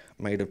disc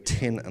made of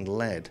tin and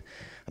lead.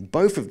 And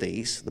both of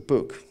these, the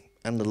book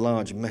and the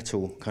large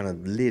metal kind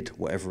of lid,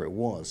 whatever it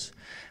was,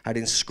 had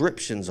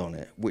inscriptions on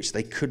it which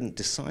they couldn't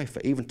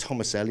decipher. Even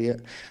Thomas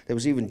Eliot, there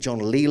was even John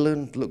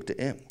Leland looked at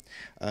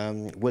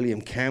it, William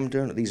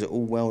Camden. These are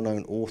all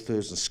well-known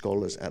authors and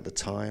scholars at the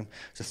time.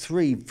 So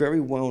 3 very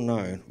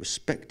well-known,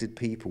 respected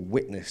people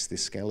witnessed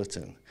this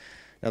skeleton.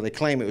 Now they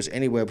claim it was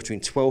anywhere between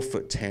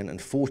 12-foot 10 and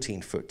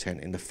 14-foot 10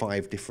 in the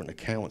 5 different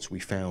accounts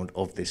we found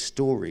of this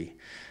story.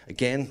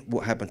 Again,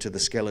 what happened to the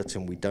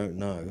skeleton, we don't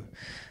know.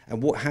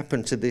 And what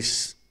happened to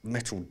this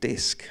metal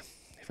disc?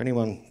 If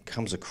anyone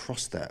comes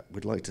across that,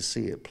 we'd like to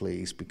see it,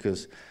 please,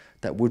 because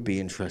that would be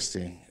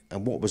interesting.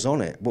 And what was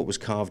on it? What was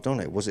carved on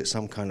it? Was it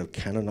some kind of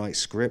Canaanite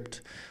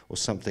script or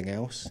something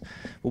else?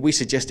 Well, we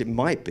suggest it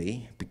might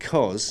be,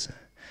 because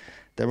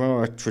there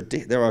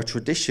are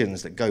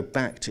traditions that go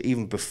back to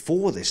even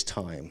before this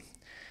time,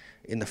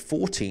 in the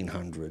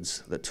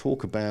 1400s, that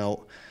talk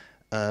about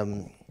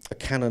a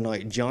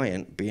Canaanite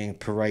giant being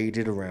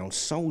paraded around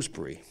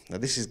Salisbury. Now,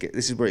 this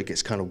is where it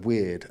gets kind of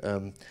weird.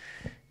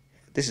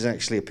 This is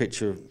actually a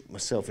picture of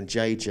myself and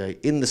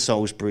JJ in the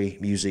Salisbury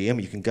Museum.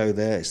 You can go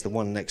there. It's the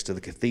one next to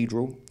the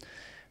cathedral.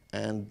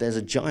 And there's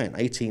a giant,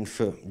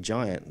 18-foot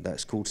giant,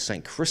 that's called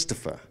St.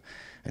 Christopher.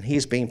 And he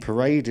has been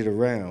paraded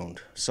around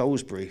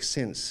Salisbury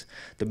since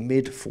the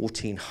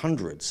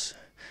mid-1400s.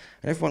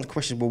 And everyone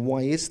questioned, well,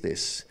 why is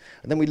this?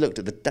 And then we looked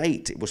at the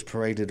date it was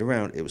paraded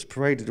around. It was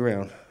paraded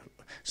around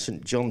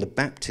St. John the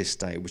Baptist's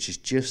Day, which is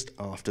just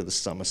after the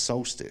summer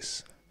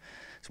solstice.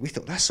 So we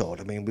thought, that's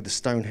odd. I mean, with the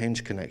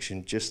Stonehenge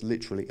connection just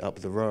literally up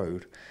the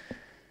road.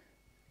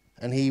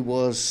 And he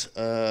was,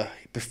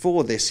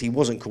 before this, he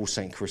wasn't called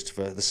St.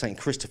 Christopher. The St.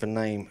 Christopher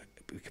name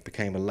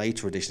became a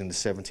later addition in the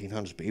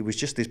 1700s, but he was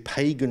just this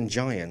pagan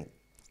giant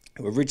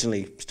who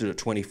originally stood at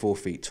 24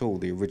 feet tall,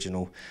 the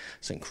original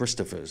St.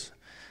 Christopher's,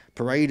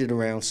 paraded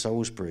around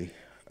Salisbury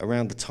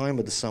around the time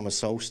of the summer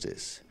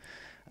solstice.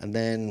 And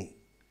then,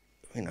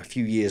 a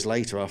few years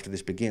later, after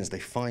this begins, they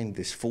find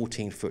this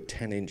 14-foot,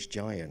 10-inch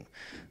giant.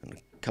 And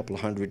a couple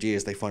of hundred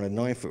years, they find a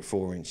 9-foot,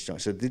 4-inch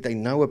giant. So did they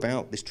know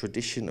about this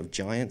tradition of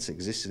giants that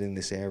existed in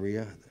this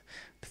area?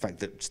 The fact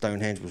that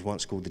Stonehenge was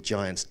once called the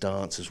Giant's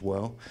Dance as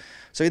well.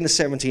 So in the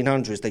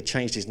 1700s, they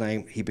changed his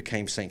name. He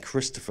became St.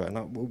 Christopher.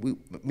 And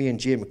me and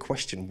Jim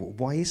questioned, well,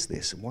 why is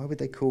this? Why would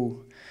they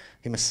call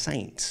him a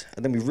saint?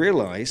 And then we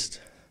realized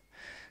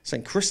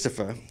St.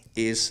 Christopher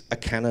is a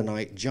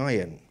Canaanite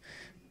giant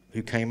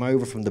who came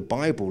over from the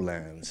Bible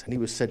lands, and he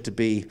was said to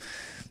be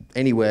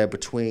anywhere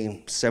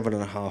between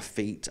 7.5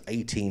 feet to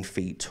 18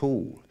 feet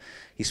tall.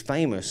 He's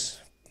famous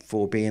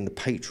for being the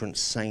patron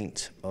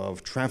saint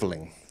of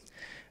traveling,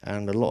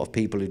 and a lot of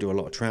people who do a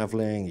lot of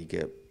traveling, you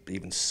get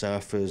even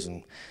surfers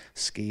and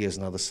skiers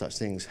and other such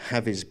things,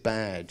 have his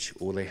badge,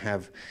 or they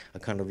have a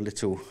kind of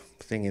little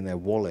thing in their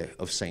wallet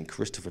of St.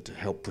 Christopher to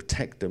help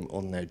protect them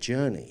on their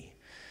journey.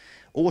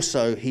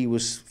 Also, he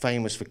was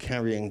famous for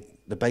carrying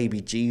the baby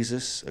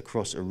Jesus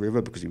across a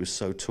river because he was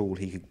so tall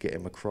he could get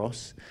him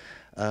across.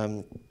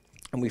 And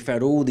we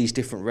found all these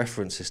different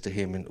references to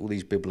him in all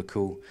these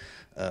biblical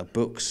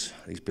books,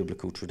 these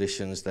biblical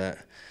traditions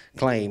that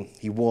claim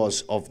he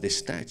was of this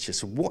stature.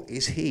 So what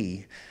is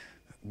he?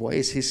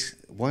 Why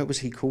was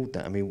he called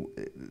that? I mean,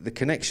 the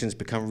connections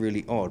become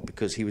really odd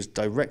because he was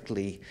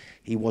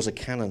a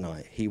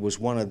Canaanite. He was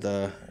one of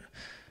the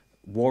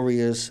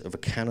warriors of a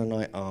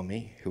Canaanite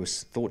army who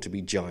was thought to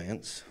be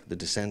giants, the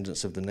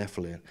descendants of the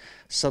Nephilim.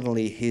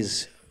 Suddenly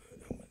his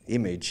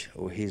image,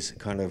 or his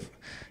kind of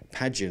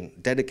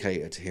pageant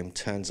dedicated to him,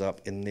 turns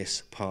up in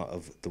this part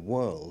of the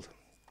world.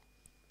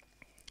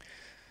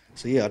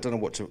 So yeah, I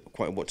don't know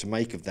quite what to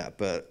make of that,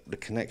 but the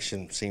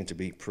connection seemed to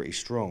be pretty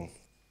strong.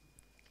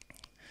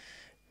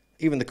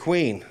 Even the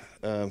Queen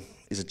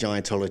is a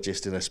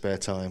giantologist in her spare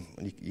time,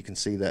 and you can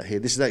see that here.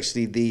 This is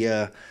actually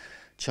the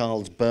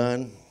Charles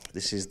Byrne.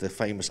 This is the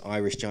famous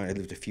Irish giant who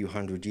lived a few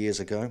hundred years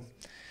ago.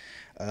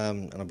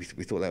 And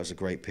we thought that was a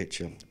great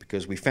picture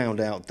because we found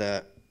out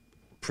that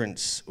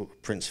Prince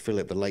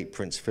Philip, the late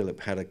Prince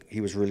Philip, he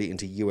was really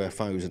into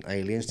UFOs and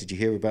aliens. Did you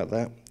hear about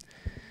that?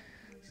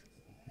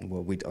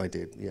 Well, I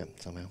did, yeah,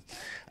 somehow.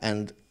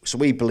 And so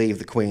we believe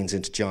the Queen's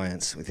into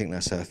giants. We think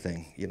that's her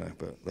thing,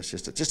 but that's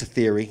just a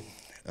theory.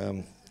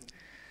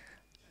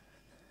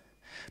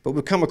 But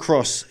we've come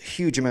across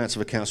huge amounts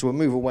of accounts. So we'll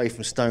move away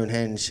from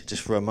Stonehenge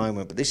just for a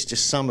moment. But this is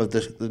just some of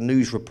the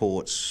news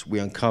reports we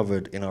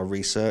uncovered in our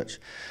research.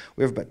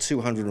 We have about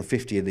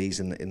 250 of these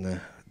in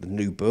the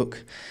new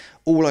book.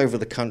 All over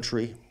the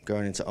country,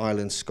 going into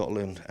Ireland,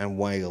 Scotland and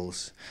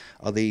Wales,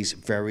 are these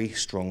very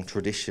strong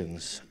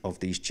traditions of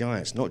these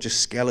giants. Not just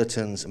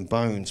skeletons and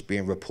bones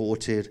being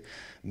reported,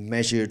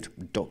 measured,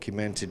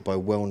 documented by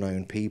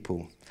well-known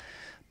people,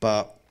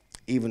 but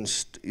even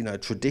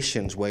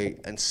traditions where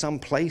in some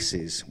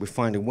places we're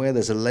finding where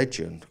there's a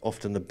legend,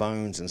 often the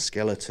bones and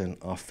skeleton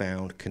are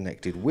found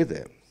connected with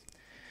it.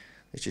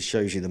 This just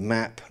shows you the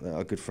map that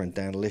our good friend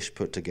Dan Lish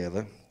put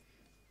together.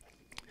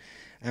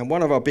 And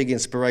one of our big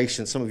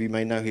inspirations, some of you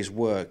may know his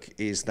work,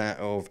 is that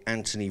of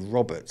Anthony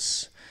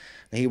Roberts.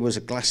 He was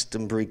a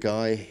Glastonbury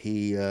guy.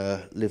 He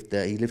lived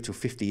there. He lived till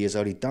 50 years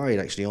old. He died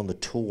actually on the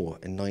tour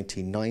in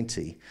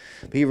 1990.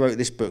 But he wrote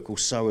this book called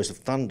Sowers of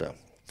Thunder.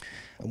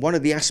 And one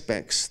of the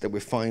aspects that we're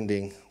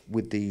finding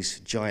with these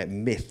giant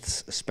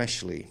myths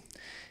especially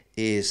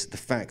is the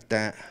fact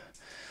that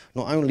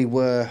not only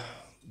were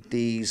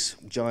these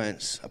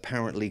giants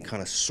apparently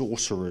kind of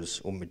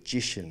sorcerers or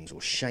magicians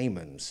or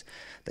shamans,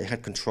 they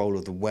had control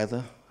of the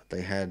weather,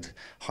 they had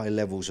high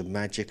levels of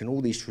magic, and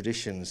all these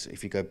traditions,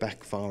 if you go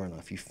back far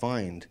enough, you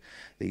find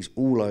these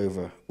all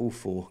over all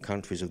 4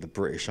 countries of the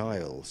British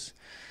Isles.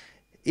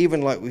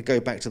 even like we go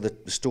back to the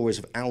stories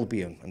of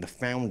Albion and the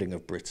founding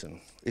of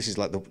Britain. This is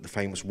like the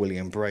famous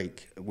William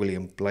Blake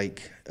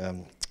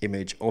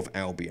image of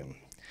Albion.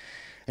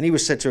 And he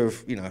was said to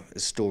have, you know,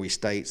 as story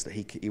states, that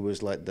he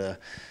was like the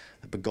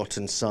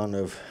begotten son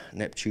of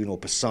Neptune or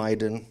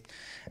Poseidon.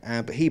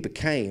 But he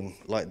became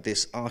like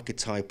this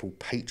archetypal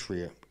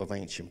patriot of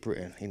ancient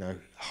Britain, you know,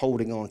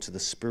 holding on to the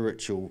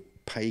spiritual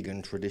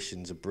pagan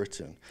traditions of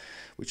Britain,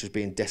 which was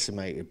being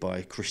decimated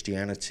by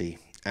Christianity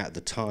at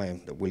the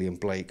time that William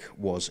Blake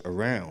was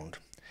around.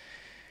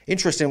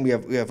 Interesting, we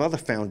have other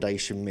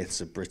foundation myths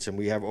of Britain.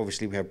 We have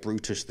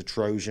Brutus the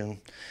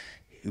Trojan,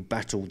 who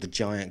battled the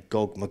giant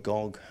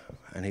Gog-Magog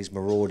and his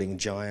marauding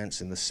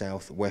giants in the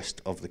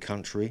southwest of the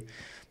country.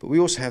 But we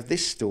also have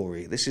this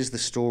story. This is the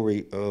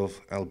story of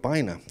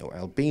Albina.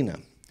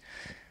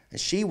 And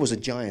she was a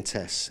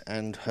giantess,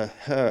 and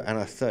her and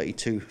her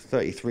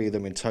 33 of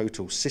them in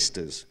total,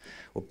 sisters,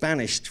 were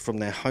banished from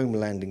their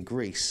homeland in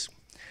Greece.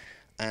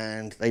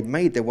 And they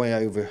made their way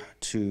over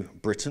to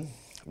Britain,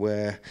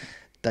 where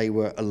they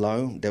were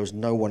alone. There was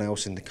no one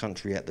else in the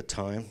country at the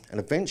time. And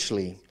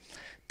eventually,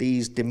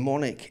 these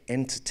demonic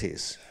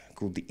entities,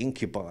 called the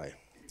incubi,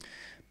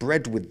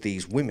 bred with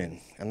these women,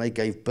 and they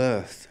gave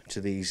birth to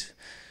these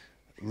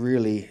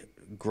really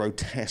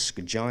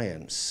grotesque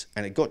giants.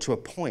 And it got to a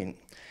point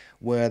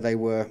where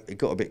it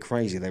got a bit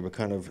crazy. They were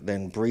kind of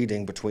then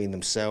breeding between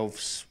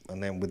themselves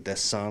and then with their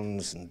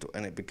sons,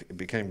 and it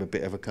became a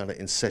bit of a kind of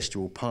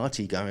incestual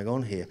party going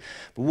on here.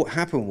 But what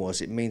happened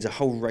was, it means a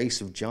whole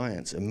race of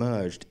giants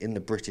emerged in the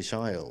British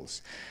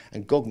Isles,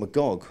 and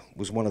Gog-Magog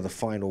was one of the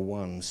final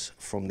ones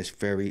from this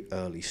very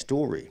early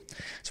story.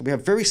 So we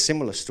have a very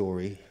similar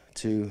story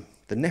to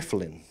the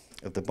Nephilim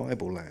of the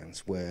Bible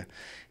lands, where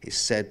it's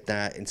said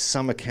that in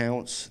some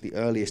accounts, the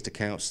earliest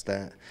accounts,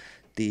 that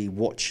the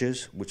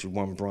Watchers, which was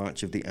one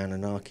branch of the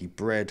Anunnaki,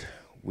 bred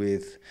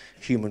with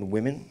human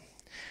women.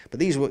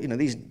 But these were, you know,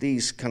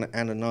 these kind of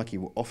Anunnaki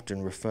were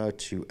often referred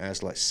to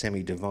as like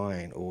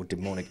semi-divine or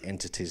demonic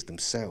entities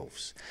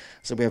themselves.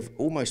 So we have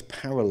almost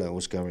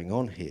parallels going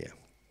on here.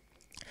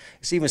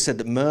 It's even said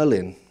that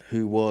Merlin,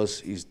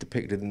 is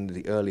depicted in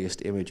the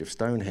earliest image of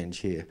Stonehenge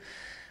here,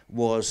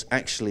 was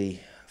actually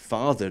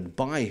fathered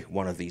by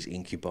one of these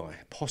incubi,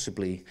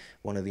 possibly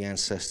one of the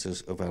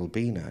ancestors of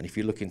Albina. And if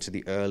you look into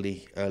the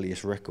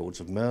earliest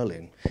records of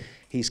Merlin,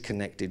 he's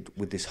connected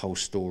with this whole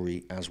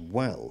story as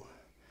well.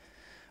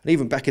 And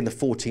even back in the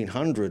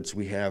 1400s,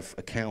 we have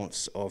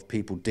accounts of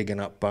people digging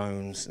up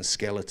bones and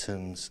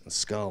skeletons and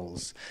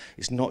skulls.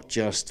 It's not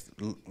just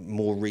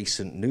more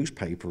recent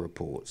newspaper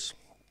reports.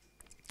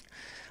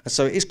 And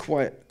so it is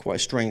quite a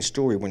strange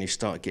story when you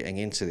start getting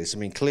into this. I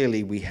mean,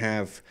 clearly we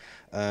have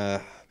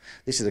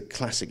this is a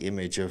classic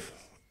image of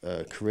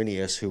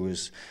Corineus, who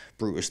was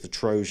Brutus the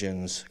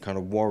Trojan's kind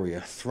of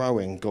warrior,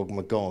 throwing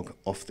Gog-Magog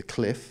off the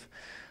cliff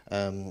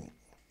down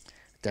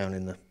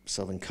in the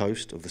southern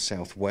coast of the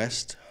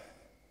southwest.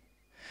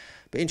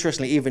 But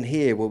interestingly, even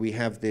here, where we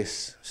have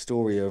this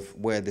story of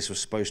where this was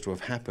supposed to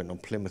have happened on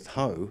Plymouth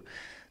Hoe,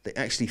 they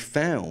actually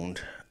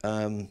found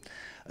a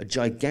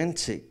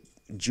gigantic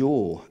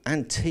jaw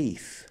and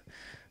teeth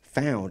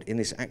found in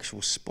this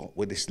actual spot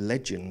where this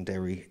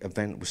legendary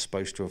event was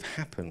supposed to have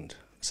happened.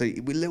 So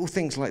with little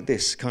things like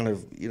this, kind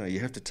of, you know,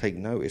 you have to take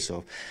notice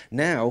of.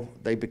 Now,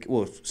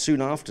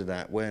 soon after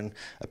that, when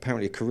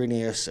apparently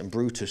Corineus and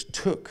Brutus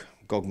took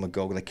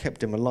Gog-Magog, they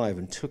kept him alive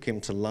and took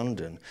him to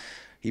London.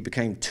 He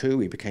became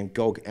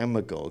Gog and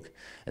Magog.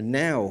 And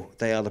now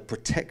they are the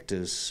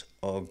protectors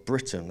of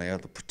Britain. They are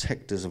the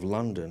protectors of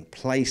London,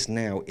 placed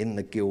now in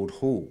the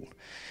Guildhall,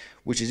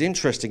 which is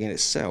interesting in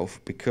itself,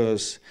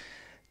 because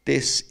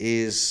this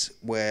is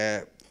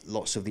where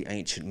lots of the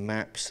ancient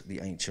maps, the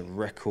ancient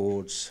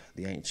records,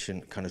 the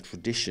ancient kind of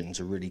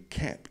traditions are really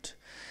kept.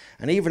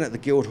 And even at the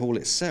Guildhall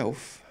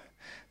itself,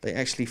 they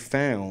actually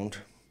found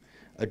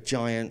a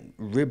giant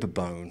rib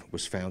bone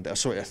was found there.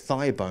 Sorry, a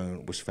thigh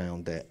bone was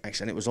found there,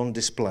 actually, and it was on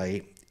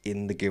display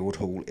in the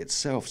Guildhall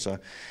itself. So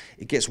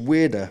it gets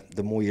weirder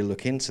the more you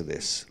look into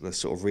this, the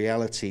sort of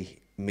reality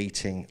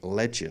meeting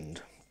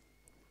legend.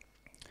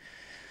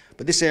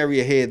 But this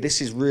area here,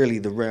 this is really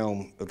the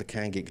realm of the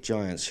Kangik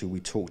giants, who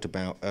we talked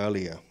about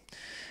earlier.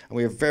 And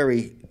we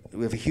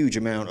have a huge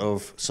amount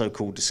of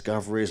so-called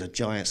discoveries: a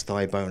giant's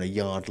thigh bone a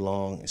yard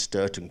long in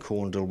Sturton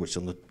Corndall, which is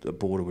on the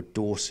border with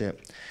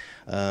Dorset.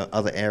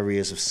 Other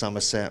areas of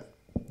Somerset.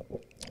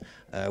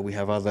 We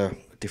have other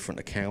different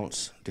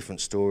accounts,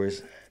 different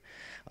stories.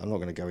 I'm not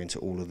going to go into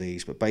all of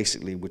these, but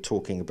basically we're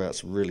talking about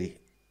some really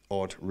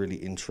odd, really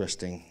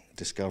interesting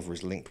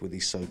discoveries linked with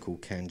these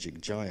so-called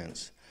Kangik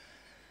giants.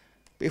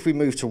 But if we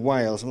move to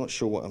Wales, I'm not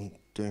sure what I'm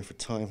doing for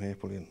time here,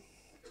 probably in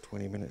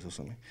 20 minutes or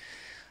something.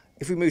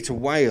 If we move to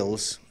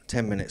Wales,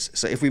 10 minutes.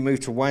 So if we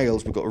move to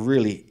Wales, we've got a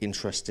really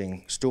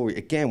interesting story,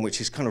 again,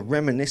 which is kind of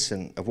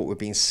reminiscent of what we've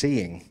been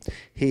seeing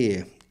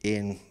here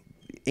in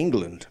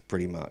England,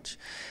 pretty much.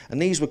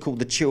 And these were called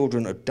the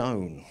Children of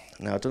Don.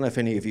 Now, I don't know if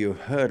any of you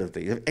have heard of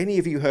these. Have any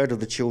of you heard of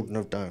the Children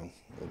of Don,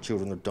 or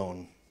Children of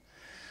Don?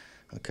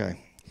 Okay.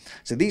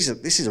 So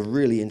this is a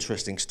really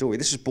interesting story.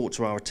 This was brought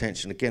to our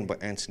attention again by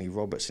Anthony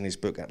Roberts in his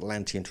book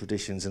Atlantean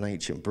Traditions in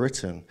Ancient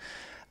Britain.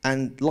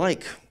 And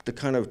like the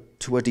kind of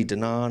Tuatha Dé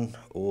Danann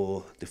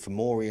or the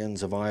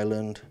Fomorians of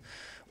Ireland,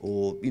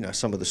 or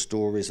some of the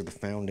stories of the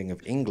founding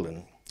of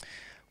England,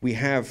 we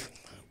have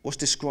what's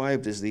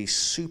described as the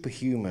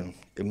superhuman,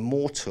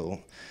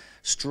 immortal,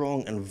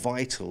 strong and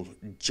vital,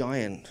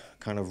 giant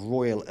kind of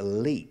royal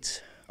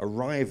elite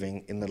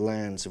arriving in the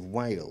lands of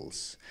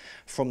Wales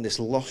from this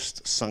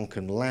lost,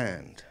 sunken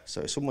land.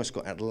 So it's almost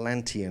got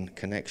Atlantean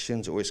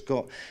connections, or it's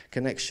got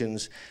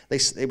connections,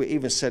 they were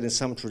even said in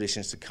some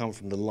traditions to come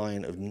from the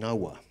line of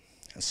Noah.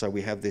 And so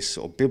we have this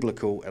sort of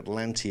biblical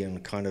Atlantean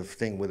kind of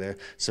thing where they're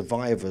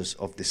survivors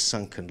of this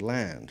sunken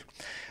land.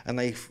 And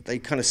they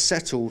kind of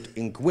settled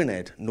in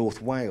Gwynedd,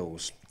 North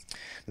Wales.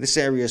 This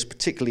area is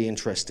particularly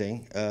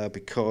interesting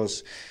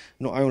because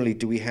not only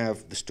do we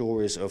have the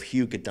stories of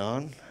Hugh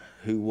Newman,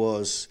 who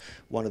was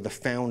one of the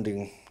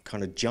founding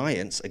kind of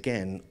giants,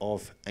 again,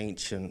 of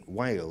ancient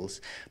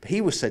Wales, but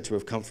he was said to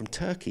have come from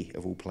Turkey,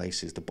 of all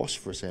places, the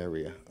Bosphorus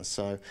area.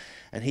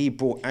 And he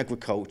brought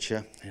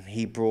agriculture, and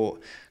he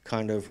brought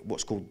kind of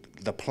what's called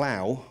the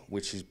plough,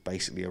 which is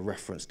basically a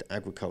reference to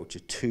agriculture,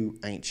 to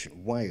ancient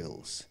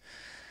Wales.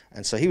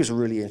 And so he was a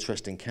really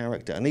interesting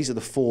character. And these are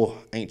the 4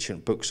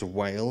 ancient books of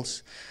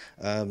Wales,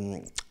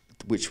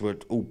 which were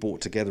all brought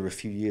together a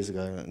few years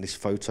ago, and this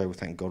photo,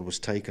 thank God, was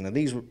taken. And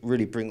these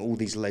really bring all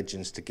these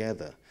legends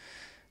together.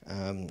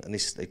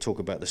 They talk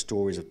about the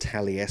stories of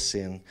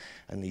Taliesin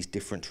and these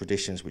different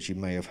traditions which you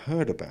may have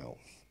heard about.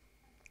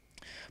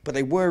 But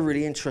they were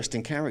really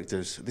interesting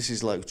characters. This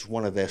is like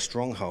one of their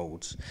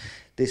strongholds.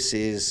 This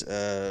is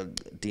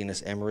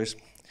Dinas Emrys,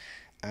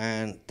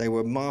 and they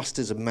were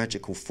masters of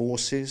magical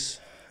forces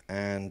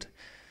and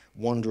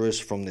wanderers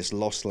from this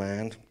lost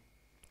land,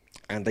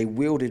 and they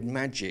wielded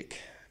magic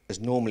as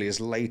normally as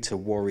later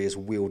warriors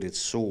wielded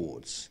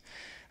swords.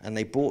 And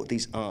they brought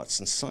these arts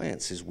and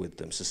sciences with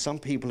them. So some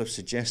people have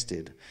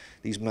suggested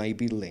these may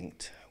be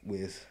linked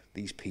with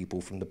these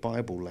people from the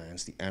Bible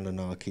lands, the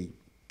Anunnaki,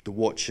 the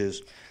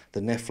Watchers, the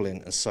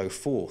Nephilim, and so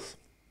forth.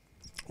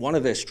 One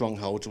of their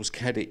strongholds was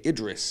Cadi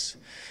Idris,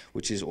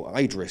 which is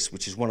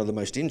one of the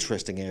most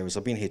interesting areas.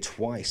 I've been here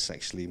twice,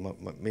 actually.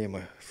 Me and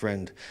my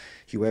friend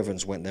Hugh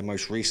Evans went there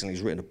most recently.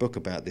 He's written a book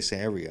about this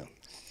area.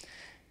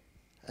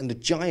 And the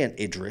giant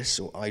Idris,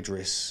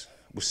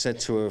 was said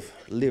to have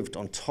lived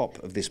on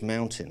top of this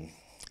mountain.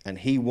 And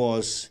he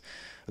was,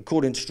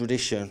 according to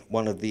tradition,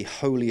 one of the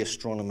holy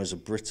astronomers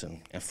of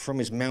Britain. And from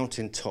his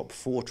mountaintop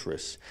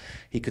fortress,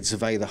 he could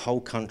survey the whole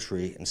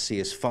country and see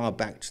as far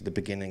back to the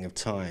beginning of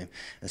time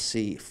and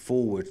see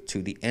forward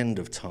to the end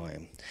of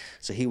time.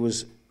 So he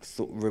was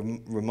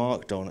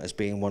remarked on as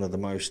being one of the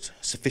most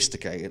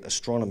sophisticated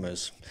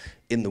astronomers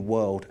in the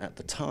world at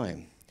the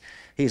time.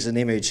 Here's an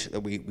image that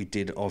we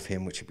did of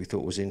him, which we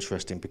thought was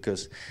interesting,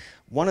 because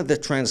one of the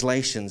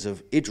translations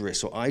of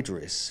Idris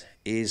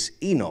is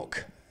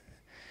Enoch.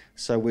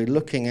 So we're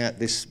looking at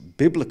this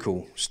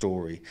biblical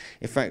story.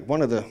 In fact,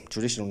 one of the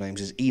traditional names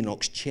is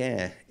Enoch's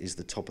chair is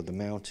the top of the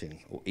mountain,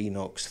 or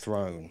Enoch's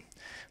throne.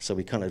 So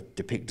we kind of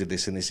depicted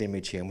this in this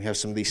image here. And we have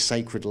some of these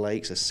sacred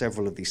lakes. There's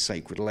several of these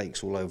sacred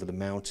lakes all over the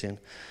mountain.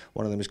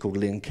 One of them is called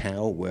Lyn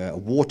Cow, where a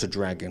water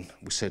dragon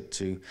was said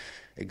to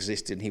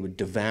exist, and he would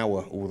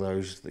devour all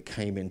those that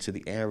came into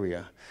the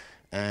area.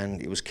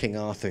 And it was King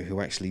Arthur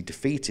who actually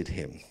defeated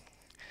him.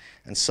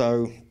 And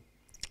so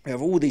we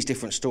have all these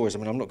different stories. I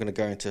mean, I'm not going to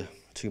go into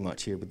too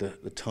much here with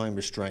the time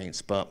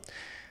restraints, but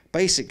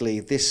basically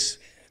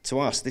to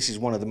us, this is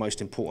one of the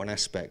most important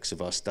aspects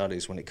of our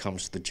studies when it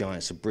comes to the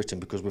giants of Britain,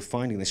 because we're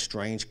finding this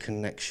strange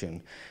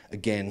connection,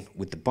 again,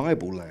 with the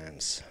Bible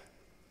lands.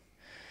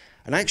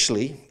 And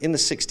actually, in the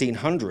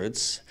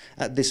 1600s,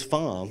 at this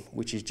farm,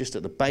 which is just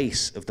at the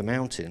base of the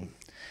mountain,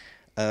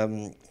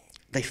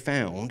 they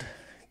found,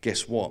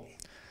 guess what,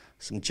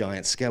 some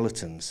giant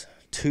skeletons.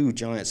 2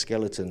 giant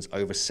skeletons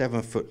over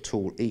 7 foot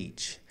tall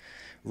each,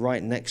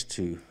 right next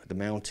to the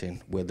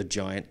mountain where the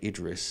giant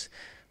Idris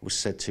was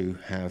said to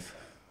have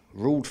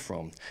ruled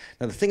from.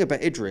 Now, the thing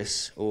about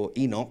Idris, or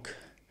Enoch,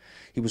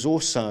 he was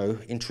also,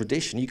 in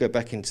tradition, you go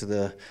back into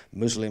the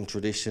Muslim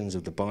traditions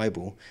of the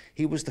Bible,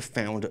 he was the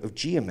founder of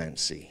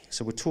geomancy.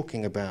 So we're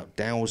talking about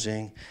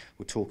dowsing,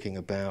 we're talking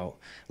about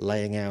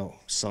laying out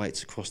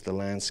sites across the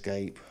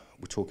landscape,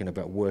 we're talking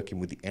about working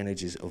with the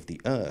energies of the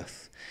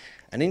earth.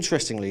 And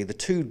interestingly, the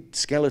 2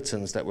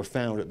 skeletons that were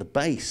found at the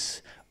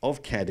base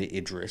of Cadi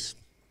Idris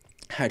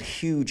had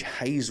huge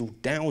hazel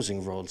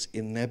dowsing rods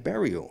in their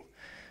burial.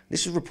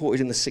 This was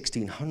reported in the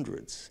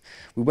 1600s.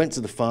 We went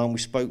to the farm, we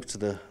spoke to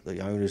the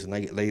owners, and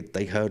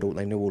they heard all,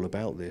 they knew all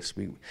about this.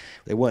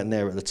 They weren't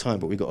there at the time,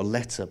 but we got a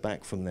letter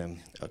back from them.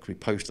 We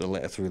posted a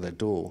letter through their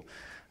door,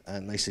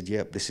 and they said,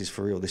 yep, this is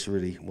for real, this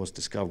really was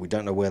discovered. We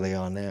don't know where they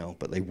are now,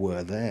 but they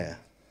were there.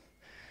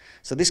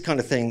 So this kind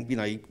of thing,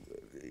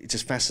 it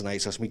just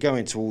fascinates us. We go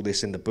into all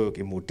this in the book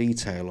in more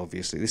detail,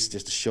 obviously. This is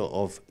just a shot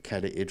of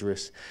Cadi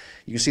Idris.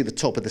 You can see the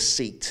top of the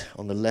seat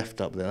on the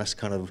left up there. That's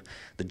kind of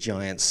the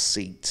giant's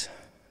seat.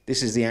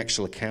 This is the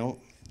actual account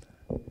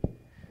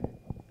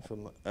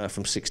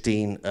from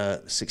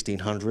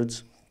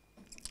 1600s.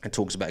 It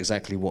talks about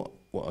exactly what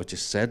I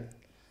just said.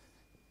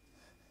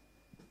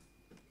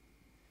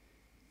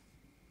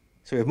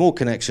 So we have more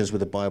connections with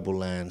the Bible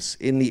lands.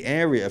 In the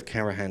area of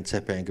Karahan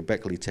Tepe and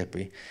Göbekli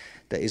Tepe,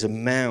 there is a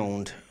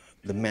mound,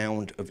 the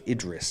Mound of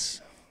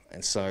Idris.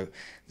 And so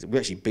we've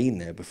actually been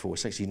there before.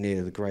 It's actually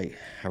near the great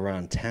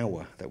Haran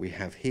Tower that we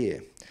have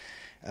here,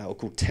 or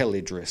called Tel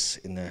Idris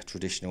in the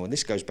traditional. And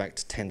this goes back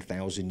to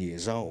 10,000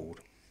 years old.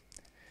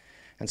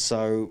 And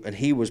so, and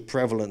he was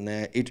prevalent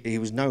there. He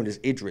was known as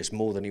Idris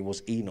more than he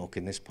was Enoch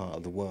in this part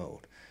of the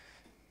world.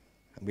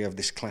 And we have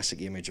this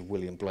classic image of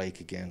William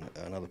Blake again,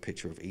 another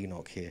picture of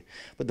Enoch here.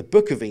 But the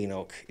Book of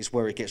Enoch is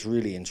where it gets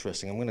really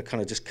interesting. I'm going to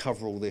kind of just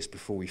cover all this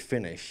before we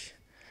finish,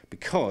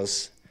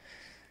 because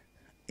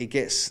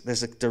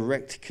there's a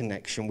direct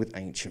connection with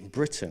ancient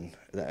Britain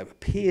that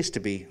appears to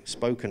be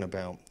spoken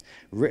about,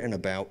 written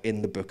about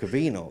in the Book of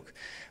Enoch.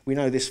 We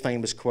know this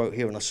famous quote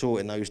here, and I saw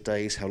it in those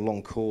days, how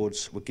long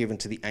cords were given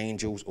to the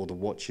angels or the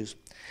watchers,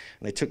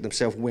 and they took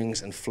themselves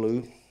wings and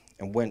flew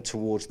and went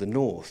towards the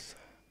north.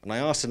 And I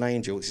asked an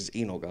angel, this is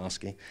Enoch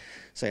asking,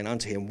 saying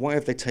unto him, why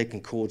have they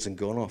taken cords and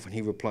gone off? And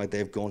he replied, they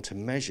have gone to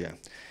measure.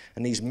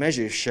 And these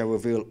measures shall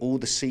reveal all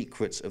the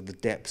secrets of the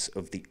depths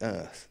of the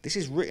earth. This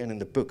is written in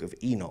the Book of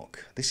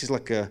Enoch. This is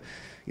like the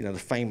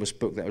famous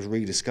book that was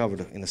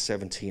rediscovered in the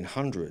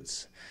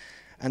 1700s.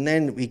 And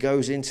then he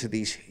goes into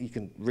these, you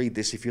can read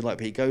this if you like,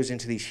 but he goes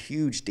into these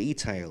huge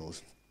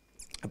details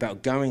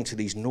about going to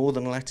these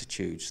northern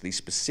latitudes, these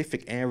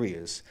specific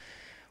areas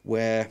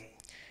where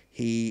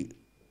he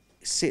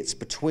sits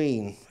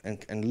between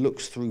and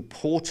looks through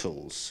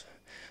portals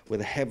where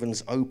the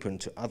heavens open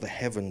to other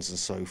heavens and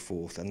so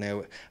forth.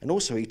 And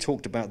also he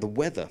talked about the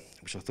weather,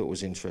 which I thought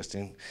was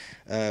interesting.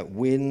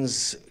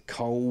 Winds,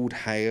 cold,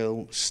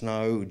 hail,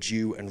 snow,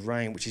 dew and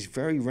rain, which is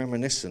very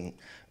reminiscent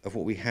of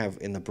what we have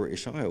in the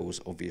British Isles,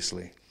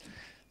 obviously.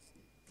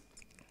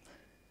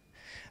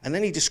 And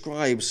then he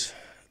describes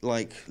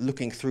like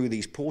looking through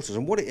these portals,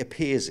 and what it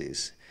appears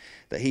is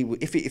that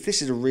if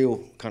this is a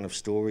real kind of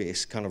story,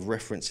 it's kind of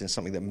referencing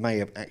something that may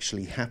have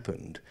actually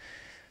happened,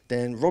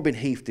 then Robin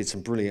Heath did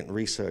some brilliant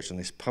research on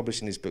this,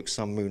 publishing his book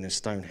Sun, Moon and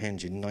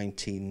Stonehenge in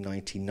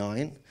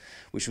 1999,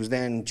 which was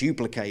then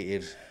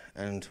duplicated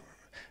and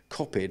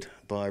copied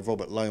by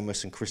Robert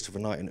Lomas and Christopher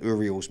Knight in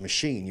Uriel's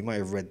Machine. You may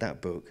have read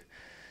that book.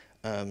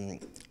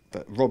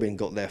 But Robin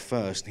got there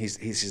first. This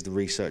is the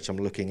research I'm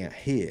looking at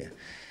here.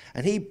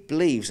 And he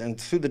believes, and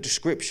through the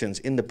descriptions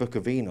in the Book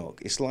of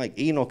Enoch, it's like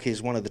Enoch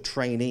is one of the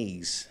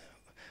trainees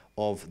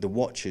of the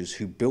watchers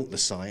who built the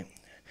site,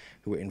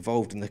 who were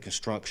involved in the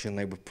construction.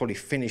 They were probably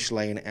finished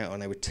laying it out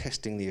and they were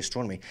testing the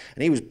astronomy.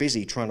 And he was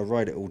busy trying to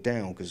write it all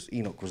down because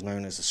Enoch was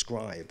known as a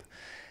scribe,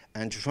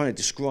 and trying to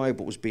describe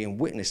what was being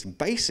witnessed. And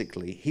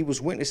basically, he was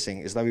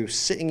witnessing as though he was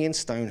sitting in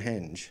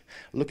Stonehenge,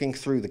 looking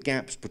through the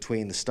gaps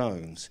between the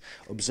stones,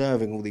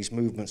 observing all these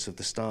movements of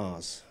the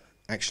stars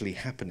actually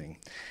happening.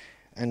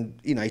 And,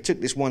 he took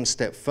this one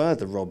step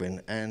further,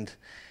 Robin, and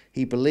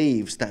he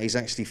believes that he's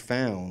actually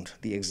found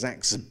the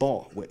exact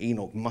spot where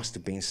Enoch must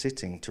have been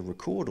sitting to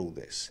record all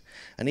this.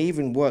 And he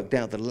even worked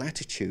out the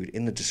latitude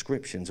in the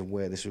descriptions of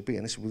where this would be.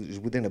 And this was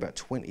within about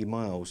 20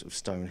 miles of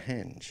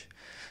Stonehenge.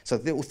 So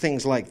little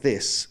things like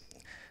this,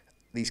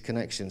 these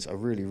connections are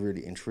really,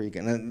 really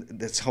intriguing. And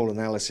this whole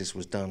analysis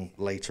was done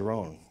later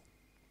on.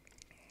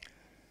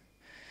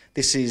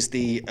 This is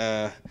the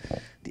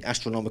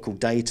astronomical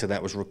data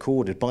that was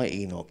recorded by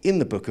Enoch in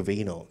the Book of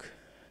Enoch.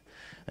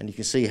 And you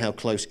can see how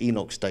close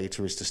Enoch's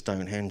data is to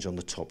Stonehenge on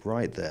the top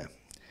right there.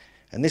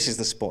 And this is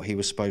the spot he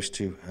was supposed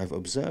to have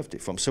observed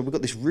it from. So we've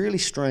got this really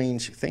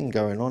strange thing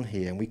going on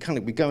here. And we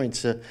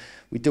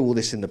do all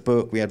this in the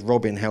book. We had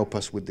Robin help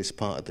us with this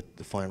part of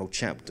the final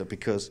chapter,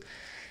 because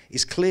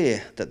it's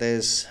clear that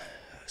there's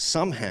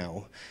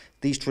somehow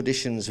these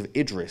traditions of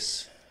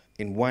Idris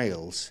in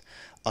Wales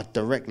are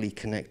directly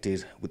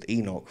connected with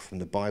Enoch from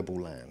the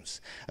Bible lands,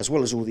 as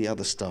well as all the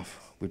other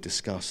stuff we've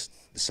discussed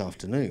this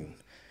afternoon.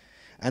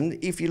 And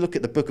if you look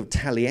at the book of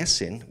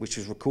Taliesin, which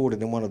was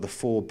recorded in one of the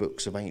 4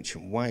 books of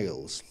ancient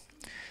Wales,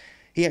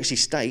 he actually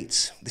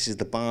states, this is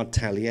the Bard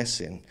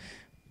Taliesin,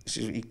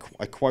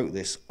 I quote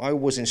this, I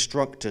was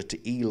instructor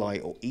to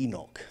Eli or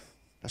Enoch.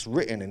 That's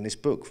written in this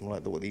book from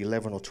like the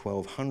 11 or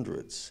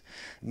 1200s.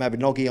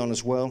 Mabinogion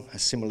as well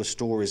has similar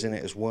stories in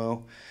it as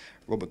well.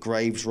 Robert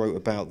Graves wrote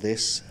about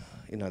this.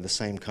 The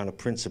same kind of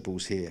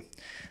principles here,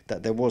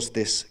 that there was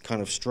this kind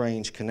of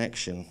strange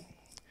connection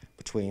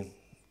between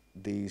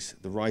the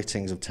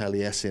writings of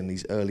Taliesin,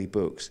 these early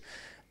books,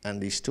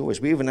 and these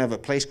stories. We even have a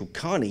place called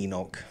Carn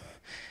Enoch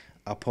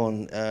up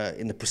in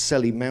the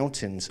Preseli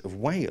Mountains of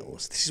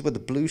Wales. This is where the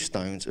blue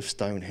stones of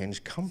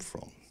Stonehenge come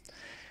from.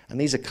 And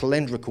these are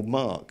calendrical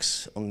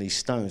marks on these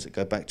stones that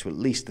go back to at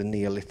least the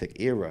Neolithic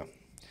era.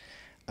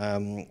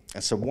 And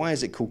so why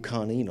is it called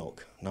Carn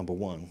Enoch, number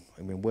one?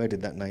 I mean, where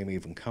did that name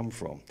even come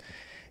from?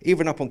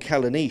 Even up on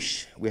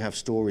Callanish, we have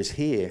stories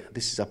here.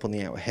 This is up on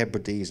the Outer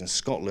Hebrides in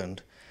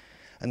Scotland.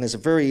 And there's a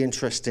very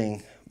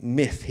interesting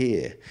myth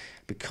here,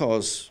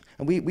 because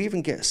And we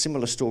even get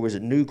similar stories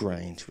at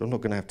Newgrange. I'm not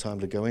going to have time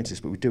to go into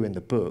this, but we do in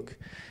the book,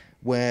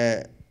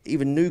 where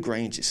even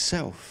Newgrange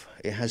itself,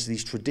 it has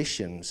these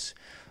traditions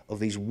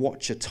of these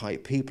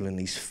watcher-type people in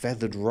these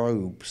feathered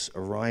robes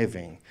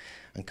arriving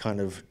and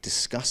kind of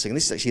discussing,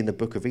 this is actually in the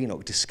Book of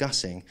Enoch,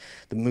 discussing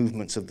the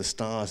movements of the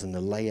stars and the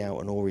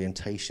layout and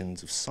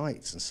orientations of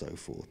sites and so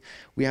forth.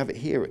 We have it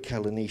here at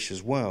Callanish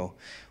as well,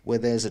 where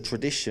there's a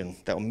tradition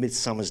that on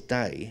Midsummer's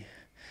Day,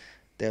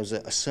 there was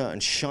a certain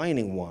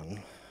shining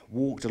one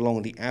walked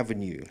along the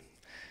avenue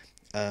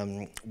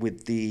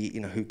with the,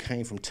 who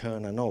came from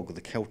Tirnanog,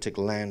 the Celtic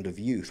land of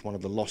youth, one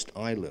of the lost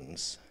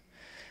islands.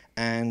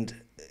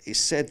 And it's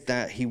said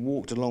that he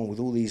walked along with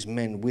all these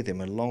men with him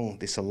along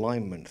this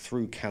alignment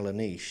through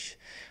Callanish,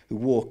 who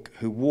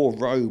wore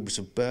robes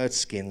of bird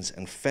skins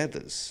and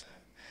feathers.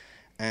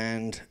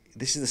 And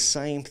this is the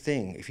same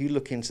thing. If you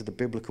look into the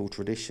biblical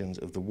traditions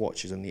of the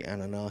Watchers and the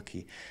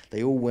Anunnaki,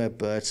 they all wear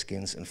bird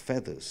skins and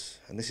feathers.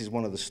 And this is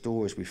one of the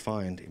stories we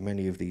find in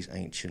many of these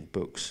ancient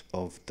books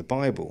of the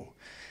Bible.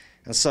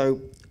 And so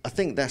I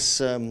think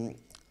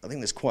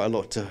there's quite a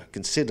lot to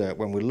consider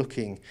when we're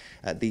looking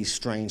at these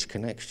strange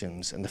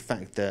connections and the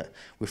fact that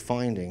we're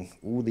finding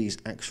all these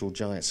actual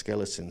giant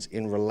skeletons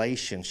in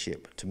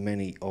relationship to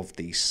many of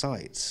these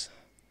sites.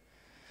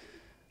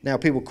 Now,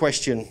 people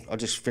question, I'll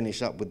just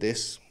finish up with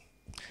this.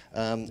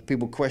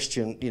 People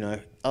question,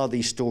 are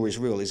these stories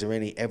real? Is there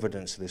any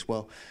evidence of this?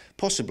 Well,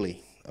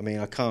 possibly. I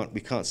mean,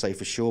 we can't say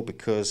for sure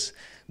because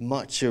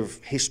much of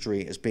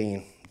history has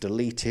been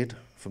deleted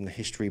from the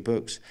history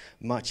books,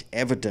 much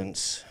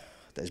evidence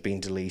that has been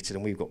deleted,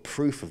 and we've got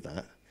proof of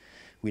that.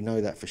 We know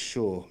that for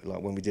sure.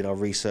 Like when we did our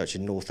research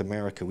in North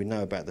America, we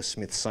know about the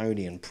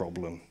Smithsonian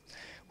problem,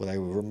 where they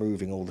were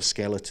removing all the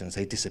skeletons.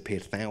 They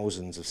disappeared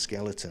thousands of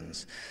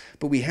skeletons.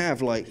 But we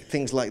have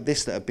things like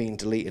this that have been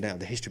deleted out of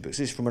the history books.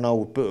 This is from an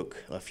old book,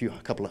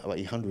 about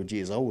 100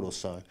 years old or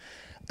so.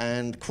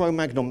 And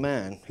Cro-Magnon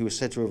man, who was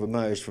said to have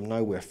emerged from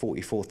nowhere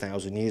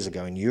 44,000 years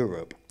ago in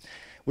Europe,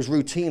 was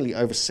routinely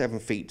over 7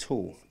 feet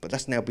tall, but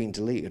that's now been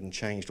deleted and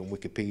changed on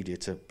Wikipedia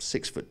to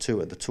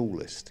 6'2" at the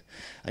tallest.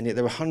 And yet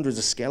there are hundreds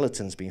of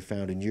skeletons being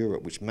found in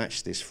Europe which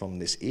match this from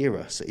this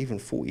era, so even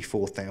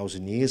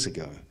 44,000 years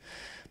ago.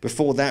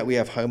 Before that, we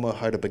have Homo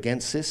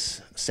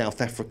heidelbergensis,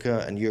 South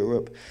Africa and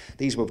Europe.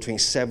 These were between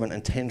 7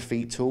 and 10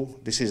 feet tall.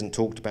 This isn't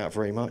talked about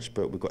very much,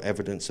 but we've got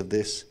evidence of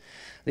this.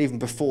 And even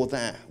before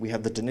that, we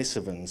have the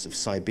Denisovans of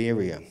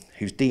Siberia,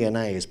 whose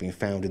DNA has been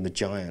found in the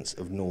giants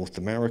of North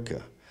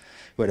America,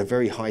 who had a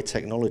very high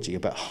technology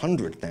about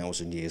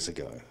 100,000 years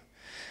ago. And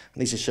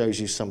this just shows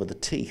you some of the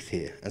teeth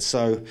here. And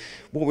so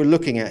what we're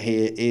looking at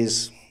here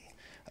is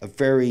a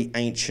very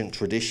ancient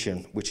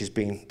tradition which has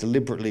been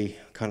deliberately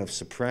kind of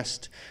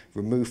suppressed,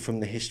 removed from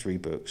the history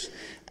books.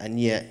 And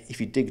yet,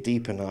 if you dig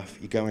deep enough,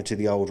 you go into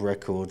the old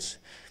records,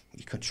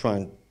 you can try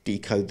and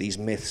decode these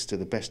myths to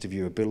the best of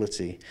your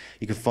ability,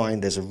 you can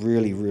find there's a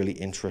really, really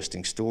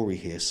interesting story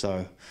here.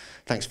 So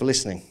thanks for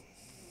listening.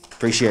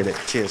 Appreciate it.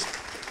 Cheers.